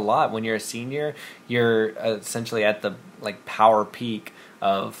matters a lot when you're a senior. You're essentially at the like power peak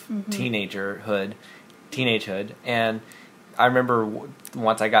of teenagehood, and I remember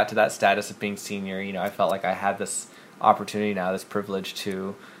once I got to that status of being senior, you know, I felt like I had this opportunity now, this privilege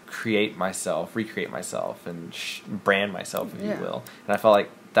to create myself, recreate myself, and brand myself, if you will. And I felt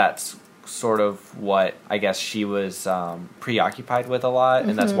like that's sort of what I guess she was preoccupied with a lot,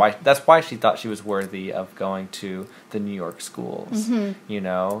 and that's why she thought she was worthy of going to the New York schools. You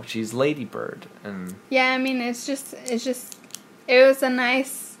know, she's Lady Bird, and yeah, I mean, it was a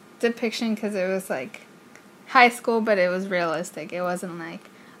nice depiction because it was like high school, but it was realistic. It wasn't like,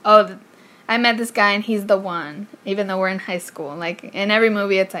 oh, I met this guy and he's the one, even though we're in high school. Like, in every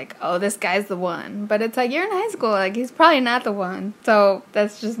movie, it's like, oh, this guy's the one. But it's like, you're in high school. Like, he's probably not the one. So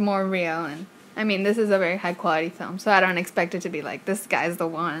that's just more real. And, I mean, this is a very high-quality film, so I don't expect it to be like, this guy's the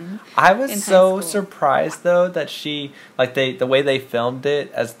one. I was so surprised, though, that she, like, the way they filmed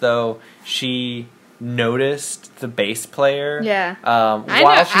it, as though she noticed the bass player. Yeah.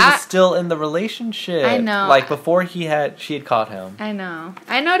 While she was still in the relationship. I know. Like, before she had caught him. I know.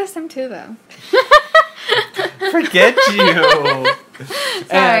 I noticed him too, though. Forget you.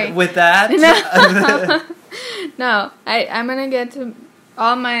 Sorry. And with that. No. I'm going to get to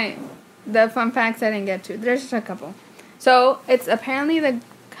all the fun facts I didn't get to. There's just a couple. So, it's apparently the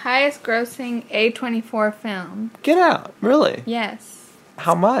highest grossing A24 film. Get out. Really? Yes.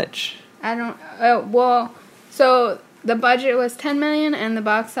 How much? I don't. Well, so the budget was $10 million and the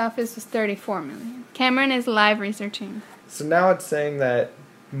box office was $34 million. Cameron is live researching. So now it's saying that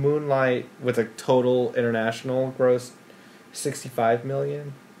Moonlight, with a total international gross, $65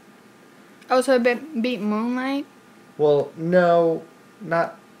 million. Oh, so it beat Moonlight? Well, no,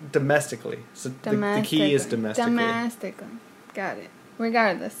 not domestically. So the key is domestically. Domestically, got it.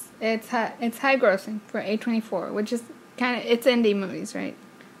 Regardless, it's high grossing for A24, which is it's indie movies, right?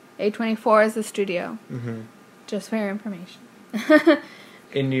 A24 is the studio. Just for your information.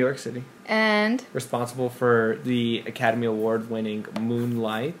 In New York City. And responsible for the Academy Award winning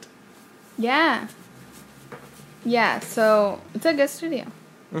Moonlight. Yeah. Yeah, so it's a good studio.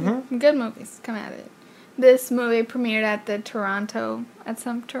 Good movies come out of it. This movie premiered at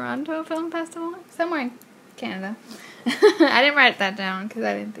some Toronto Film Festival, somewhere in Canada. I didn't write that down because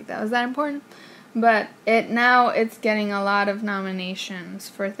I didn't think that was that important. But it's getting a lot of nominations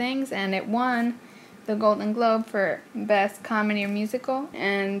for things, and it won the Golden Globe for Best Comedy or Musical,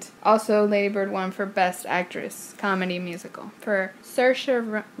 and also Lady Bird won for Best Actress Comedy Musical for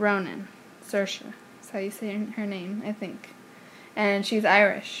Saoirse Ronan. Saoirse, that's how you say her name, I think. And she's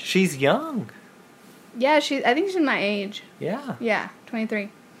Irish. She's young. Yeah, I think she's my age. Yeah. Yeah, 23.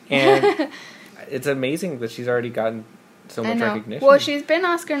 And it's amazing that she's already gotten so much recognition. Well, she's been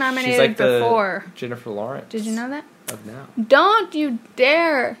Oscar nominated she's like before. Jennifer Lawrence. Did you know that? Of now. Don't you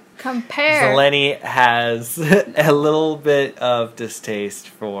dare compare. Zeleny has a little bit of distaste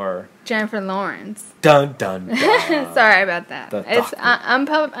for Jennifer Lawrence. Dun dun dun. Sorry about that. It's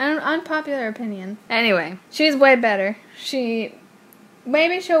unpopular opinion. Anyway, she's way better.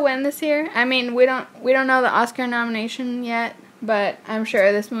 Maybe she'll win this year. I mean, we don't know the Oscar nomination yet, but I'm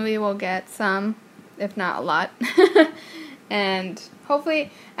sure this movie will get some, if not a lot. And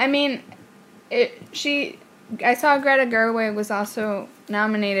hopefully, I mean, I saw Greta Gerwig was also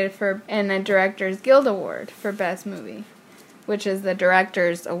nominated in a Directors Guild Award for Best Movie, which is the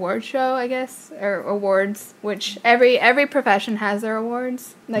Directors Award show, I guess, or awards, which every profession has their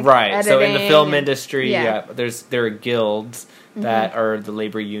awards. Like right. So in the film industry, there are guilds that are the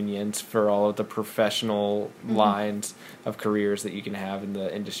labor unions for all of the professional lines of careers that you can have in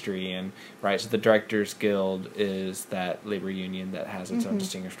the industry. And right, so the Directors Guild is that labor union that has its own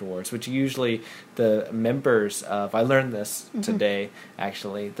distinguished awards, which usually the members of, I learned this today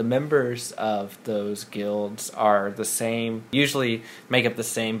actually, the members of those guilds are the same, usually make up the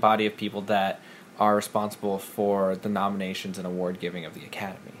same body of people that are responsible for the nominations and award giving of the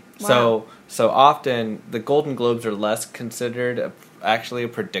Academy. Wow. So often the Golden Globes are less considered actually a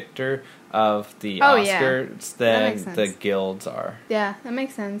predictor of the Oscars than the guilds are. Yeah, that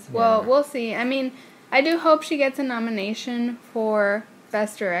makes sense. Yeah. Well, we'll see. I mean, I do hope she gets a nomination for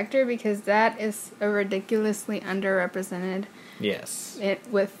Best Director because that is a ridiculously underrepresented Yes.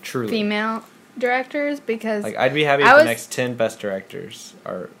 with Truly. female directors because Like, I'd be happy if the next 10 best directors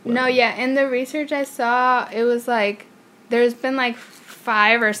are women. No, yeah, in the research I saw, it was like there's been like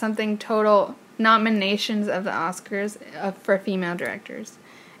 5 or something total nominations of the Oscars for female directors.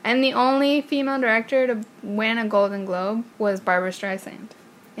 And the only female director to win a Golden Globe was Barbra Streisand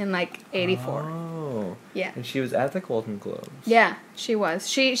in like 84. Oh. Yeah. And she was at the Golden Globes. Yeah, she was.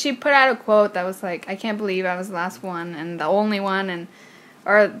 She put out a quote that was like, I can't believe I was the last one and the only one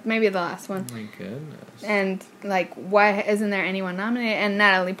or maybe the last one. Oh my goodness. And like, why isn't there anyone nominated? And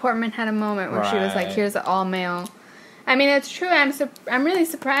Natalie Portman had a moment where she was like, here's an all-male. I mean, it's true. I'm really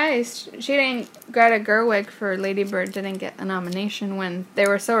surprised Greta Gerwig for Lady Bird didn't get a nomination when they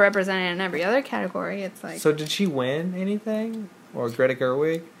were so represented in every other category. It's like. So did she win anything? Or Greta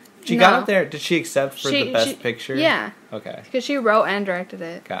Gerwig? She No. got up there. Did she accept for the best picture? Yeah. Okay. Because she wrote and directed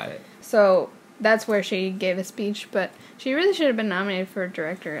it. Got it. So that's where she gave a speech, but she really should have been nominated for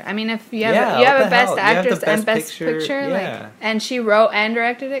director. I mean, if you have Yeah, you have what a the hell? best You have actress the and best best picture, yeah. like, and she wrote and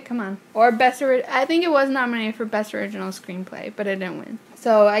directed it, come on. Or I think it was nominated for best original screenplay, but it didn't win.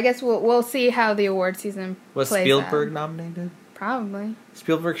 So I guess we'll see how the award season Was plays Spielberg out. nominated? Probably.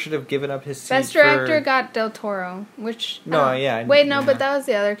 Spielberg should have given up his seat Best director for... got Del Toro, which No, yeah. Wait, no, yeah. but that was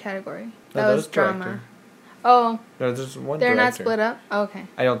the other category. No, That was drama. director. Oh, No, there's one they're not director. split up? Oh, okay.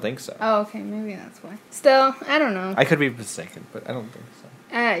 I don't think so. Oh, okay, maybe that's why. Still, I don't know. I could be mistaken, but I don't think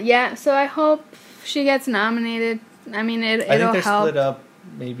so. Yeah, so I hope she gets nominated. I mean, I it'll think they're help. split up,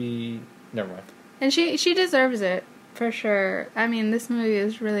 maybe... Never mind. And she deserves it, for sure. I mean, this movie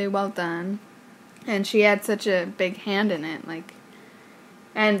is really well done. And she had such a big hand in it, like...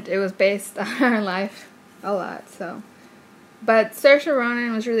 And it was based on her life a lot, so... But Saoirse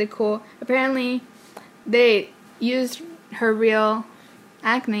Ronan was really cool. Apparently, they used her real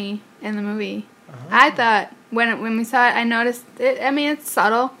acne in the movie. Oh. I thought, when we saw it, I noticed it. I mean, it's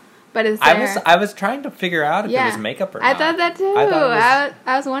subtle, but it's there. I was trying to figure out if it was makeup or not. I thought that too. I thought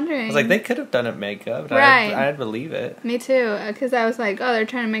I was wondering. I was like, they could have done it makeup. Right. I'd believe it. Me too, because I was like, oh, they're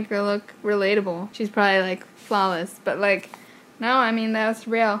trying to make her look relatable. She's probably like flawless, but like, no, I mean that was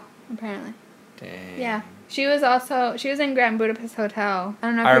real. Apparently, Dang. yeah. She was in Grand Budapest Hotel. I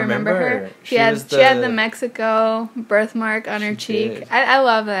don't know if I you remember her. remember. She She had was the Mexico birthmark on her She cheek. did. I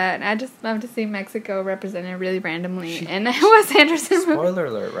love that. I just love to see Mexico represented really randomly in a Wes Anderson movie. Spoiler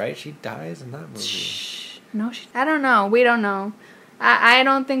alert, right? She dies in that movie. Shh. No, I don't know. We don't know. I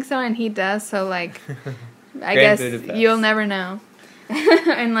don't think so, and he does. So like, I Grand guess Budapest. you'll never know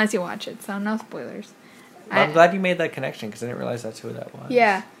unless you watch it. So no spoilers. Well, I'm glad you made that connection because I didn't realize that's who that was.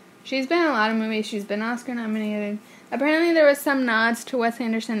 Yeah, she's been in a lot of movies. She's been Oscar nominated. Apparently, there was some nods to Wes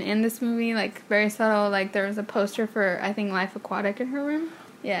Anderson in this movie, like very subtle. Like there was a poster for I think Life Aquatic in her room.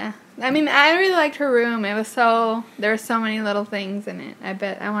 Yeah, I mean, I really liked her room. There were so many little things in it. I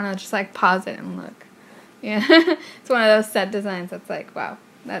bet I want to just like pause it and look. Yeah, it's one of those set designs that's like, wow,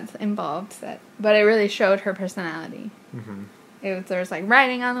 that's involved set. But it really showed her personality. Mm-hmm. There was like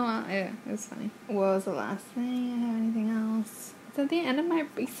writing on the wall. Yeah, it was funny. What was the last thing? I have anything else? Is that the end of my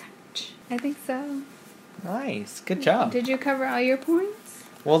research? I think so. Nice. Good job. Did you cover all your points?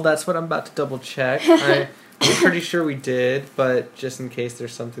 Well, that's what I'm about to double check. I'm pretty sure we did, but just in case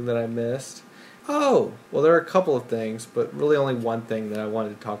there's something that I missed. Oh, well, there are a couple of things, but really only one thing that I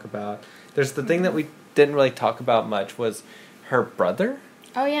wanted to talk about. There's the thing that we didn't really talk about much was her brother.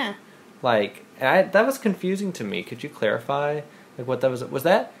 Oh, yeah. Like, that was confusing to me. Could you clarify, like, what that was? Was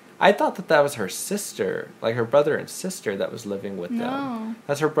that? I thought that was her sister, like her brother and sister that was living with them. No.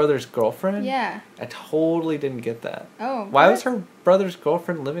 That's her brother's girlfriend? Yeah. I totally didn't get that. Oh. Why was her brother's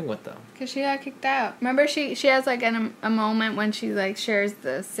girlfriend living with them? Because she got kicked out. Remember, she has like a moment when she like shares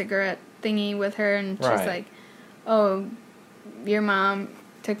the cigarette thingy with her, and she's Right. like, "Oh, your mom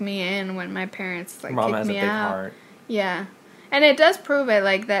took me in when my parents like Mom kicked has a me big out." heart. Yeah, and it does prove it,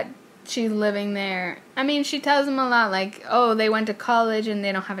 like that she's living there. I mean, she tells them a lot, like, "Oh, they went to college and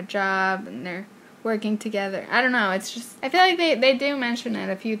they don't have a job and they're working together. I don't know. It's just I feel like they do mention it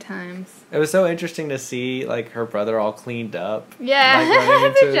a few times. It was so interesting to see like her brother all cleaned up. Yeah, like,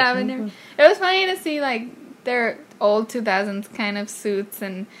 running the into- job in there. It was funny to see like their old 2000s kind of suits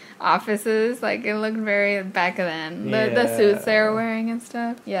and offices. Like it looked very back of then. The suits they were wearing and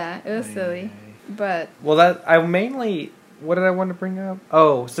stuff. Yeah, it was silly. But Well, that I mainly. What did I want to bring up?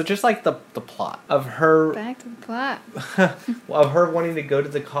 Oh, so just like the plot of her back to the plot. of her wanting to go to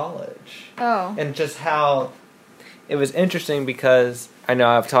the college. Oh. And just how it was interesting because I know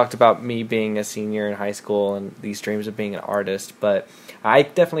I've talked about me being a senior in high school and these dreams of being an artist, but I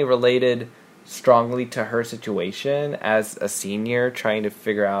definitely related strongly to her situation as a senior trying to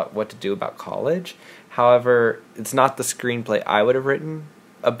figure out what to do about college. However, it's not the screenplay I would have written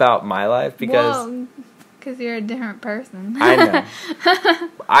about my life because because you're a different person. I know.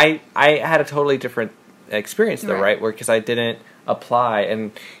 I had a totally different experience though, right? Where because I didn't apply,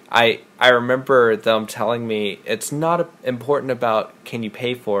 and I remember them telling me it's not important about can you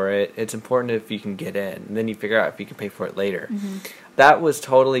pay for it. It's important if you can get in, and then you figure out if you can pay for it later. Mm-hmm. That was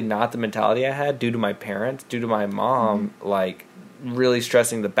totally not the mentality I had due to my parents, due to my mom, like really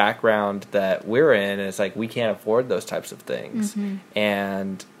stressing the background that we're in. It's like we can't afford those types of things,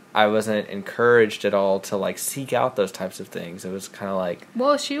 and I wasn't encouraged at all to like seek out those types of things. It was kind of like,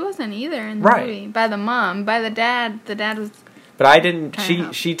 well, she wasn't either in the movie. By the mom, by the dad was. But I didn't.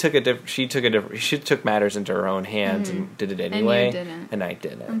 She took matters into her own hands and did it anyway. And you didn't. And I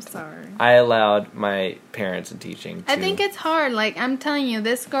didn't. I'm sorry. I allowed my parents and teaching. I think it's hard. Like I'm telling you,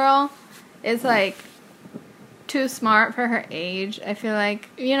 this girl is like too smart for her age. I feel like,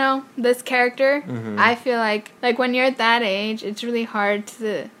 you know, this character. I feel like when you're at that age, it's really hard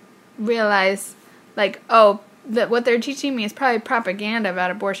to realize, like, oh, that what they're teaching me is probably propaganda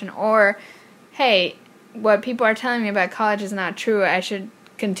about abortion, or, hey, what people are telling me about college is not true. I should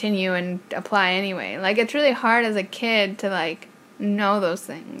continue and apply anyway. Like, it's really hard as a kid to, like, know those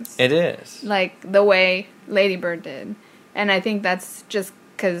things. It is. Like, the way Lady Bird did. And I think that's just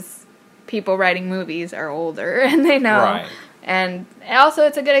because people writing movies are older and they know. Right. And also,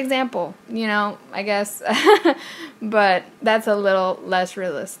 it's a good example, you know, I guess. But that's a little less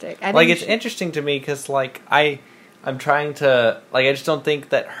realistic. I think it's interesting to me because, like, I'm trying to, like, I just don't think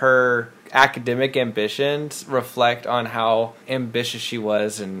that her academic ambitions reflect on how ambitious she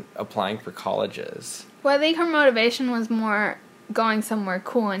was in applying for colleges. Well, I think her motivation was more going somewhere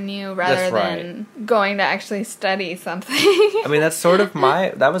cool and new rather than going to actually study something. I mean, that's sort of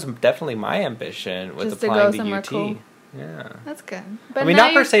that was definitely my ambition with just applying to go somewhere UT. Cool. Yeah. That's good. But I mean,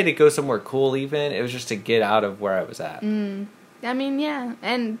 not per se to go somewhere cool even. It was just to get out of where I was at. I mean, yeah.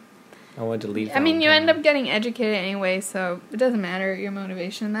 And I wanted to leave. I mean, you end up getting educated anyway, so it doesn't matter your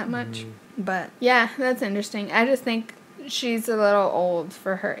motivation that much. But, yeah, that's interesting. I just think she's a little old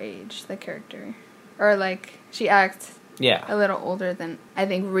for her age, the character. Or, like, she acts a little older than I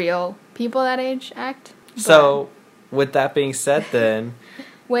think real people that age act. So, with that being said then,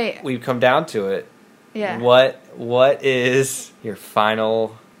 we've come down to it. Yeah. What is your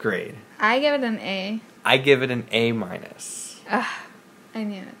final grade? I give it an A. I give it an A minus. I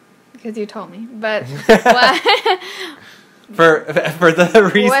knew it because you told me. But what? for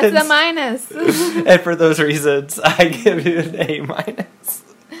the reasons. What's the minus? And for those reasons, I give it an A minus.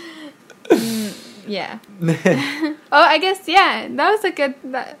 Yeah. Oh, I guess that was a good.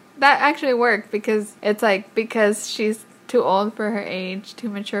 That actually worked because it's like because she's too old for her age, too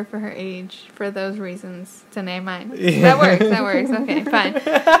mature for her age. For those reasons, it's an A minus. That works. Okay, fine.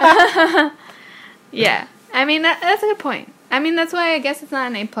 Yeah, I mean that's a good point. I mean that's why I guess it's not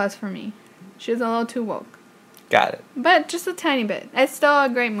an A plus for me. She was a little too woke. Got it. But just a tiny bit. It's still a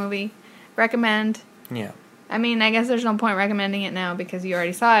great movie. Recommend. Yeah. I mean, I guess there's no point recommending it now because you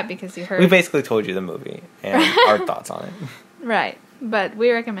already saw it because you heard. We basically told you the movie and our thoughts on it. Right, but we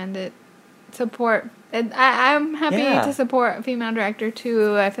recommend it. Support. I'm happy to support a female director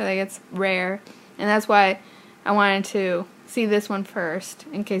too. I feel like it's rare, and that's why I wanted to see this one first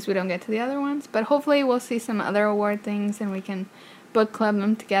in case we don't get to the other ones. But hopefully we'll see some other award things and we can book club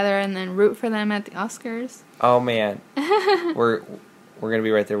them together and then root for them at the Oscars. Oh man, we're gonna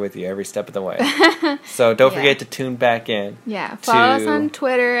be right there with you every step of the way. So don't forget to tune back in. Yeah, follow us on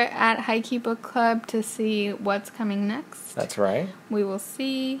Twitter at High-Key Book Club to see what's coming next. That's right. We will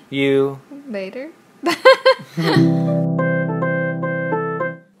see you later.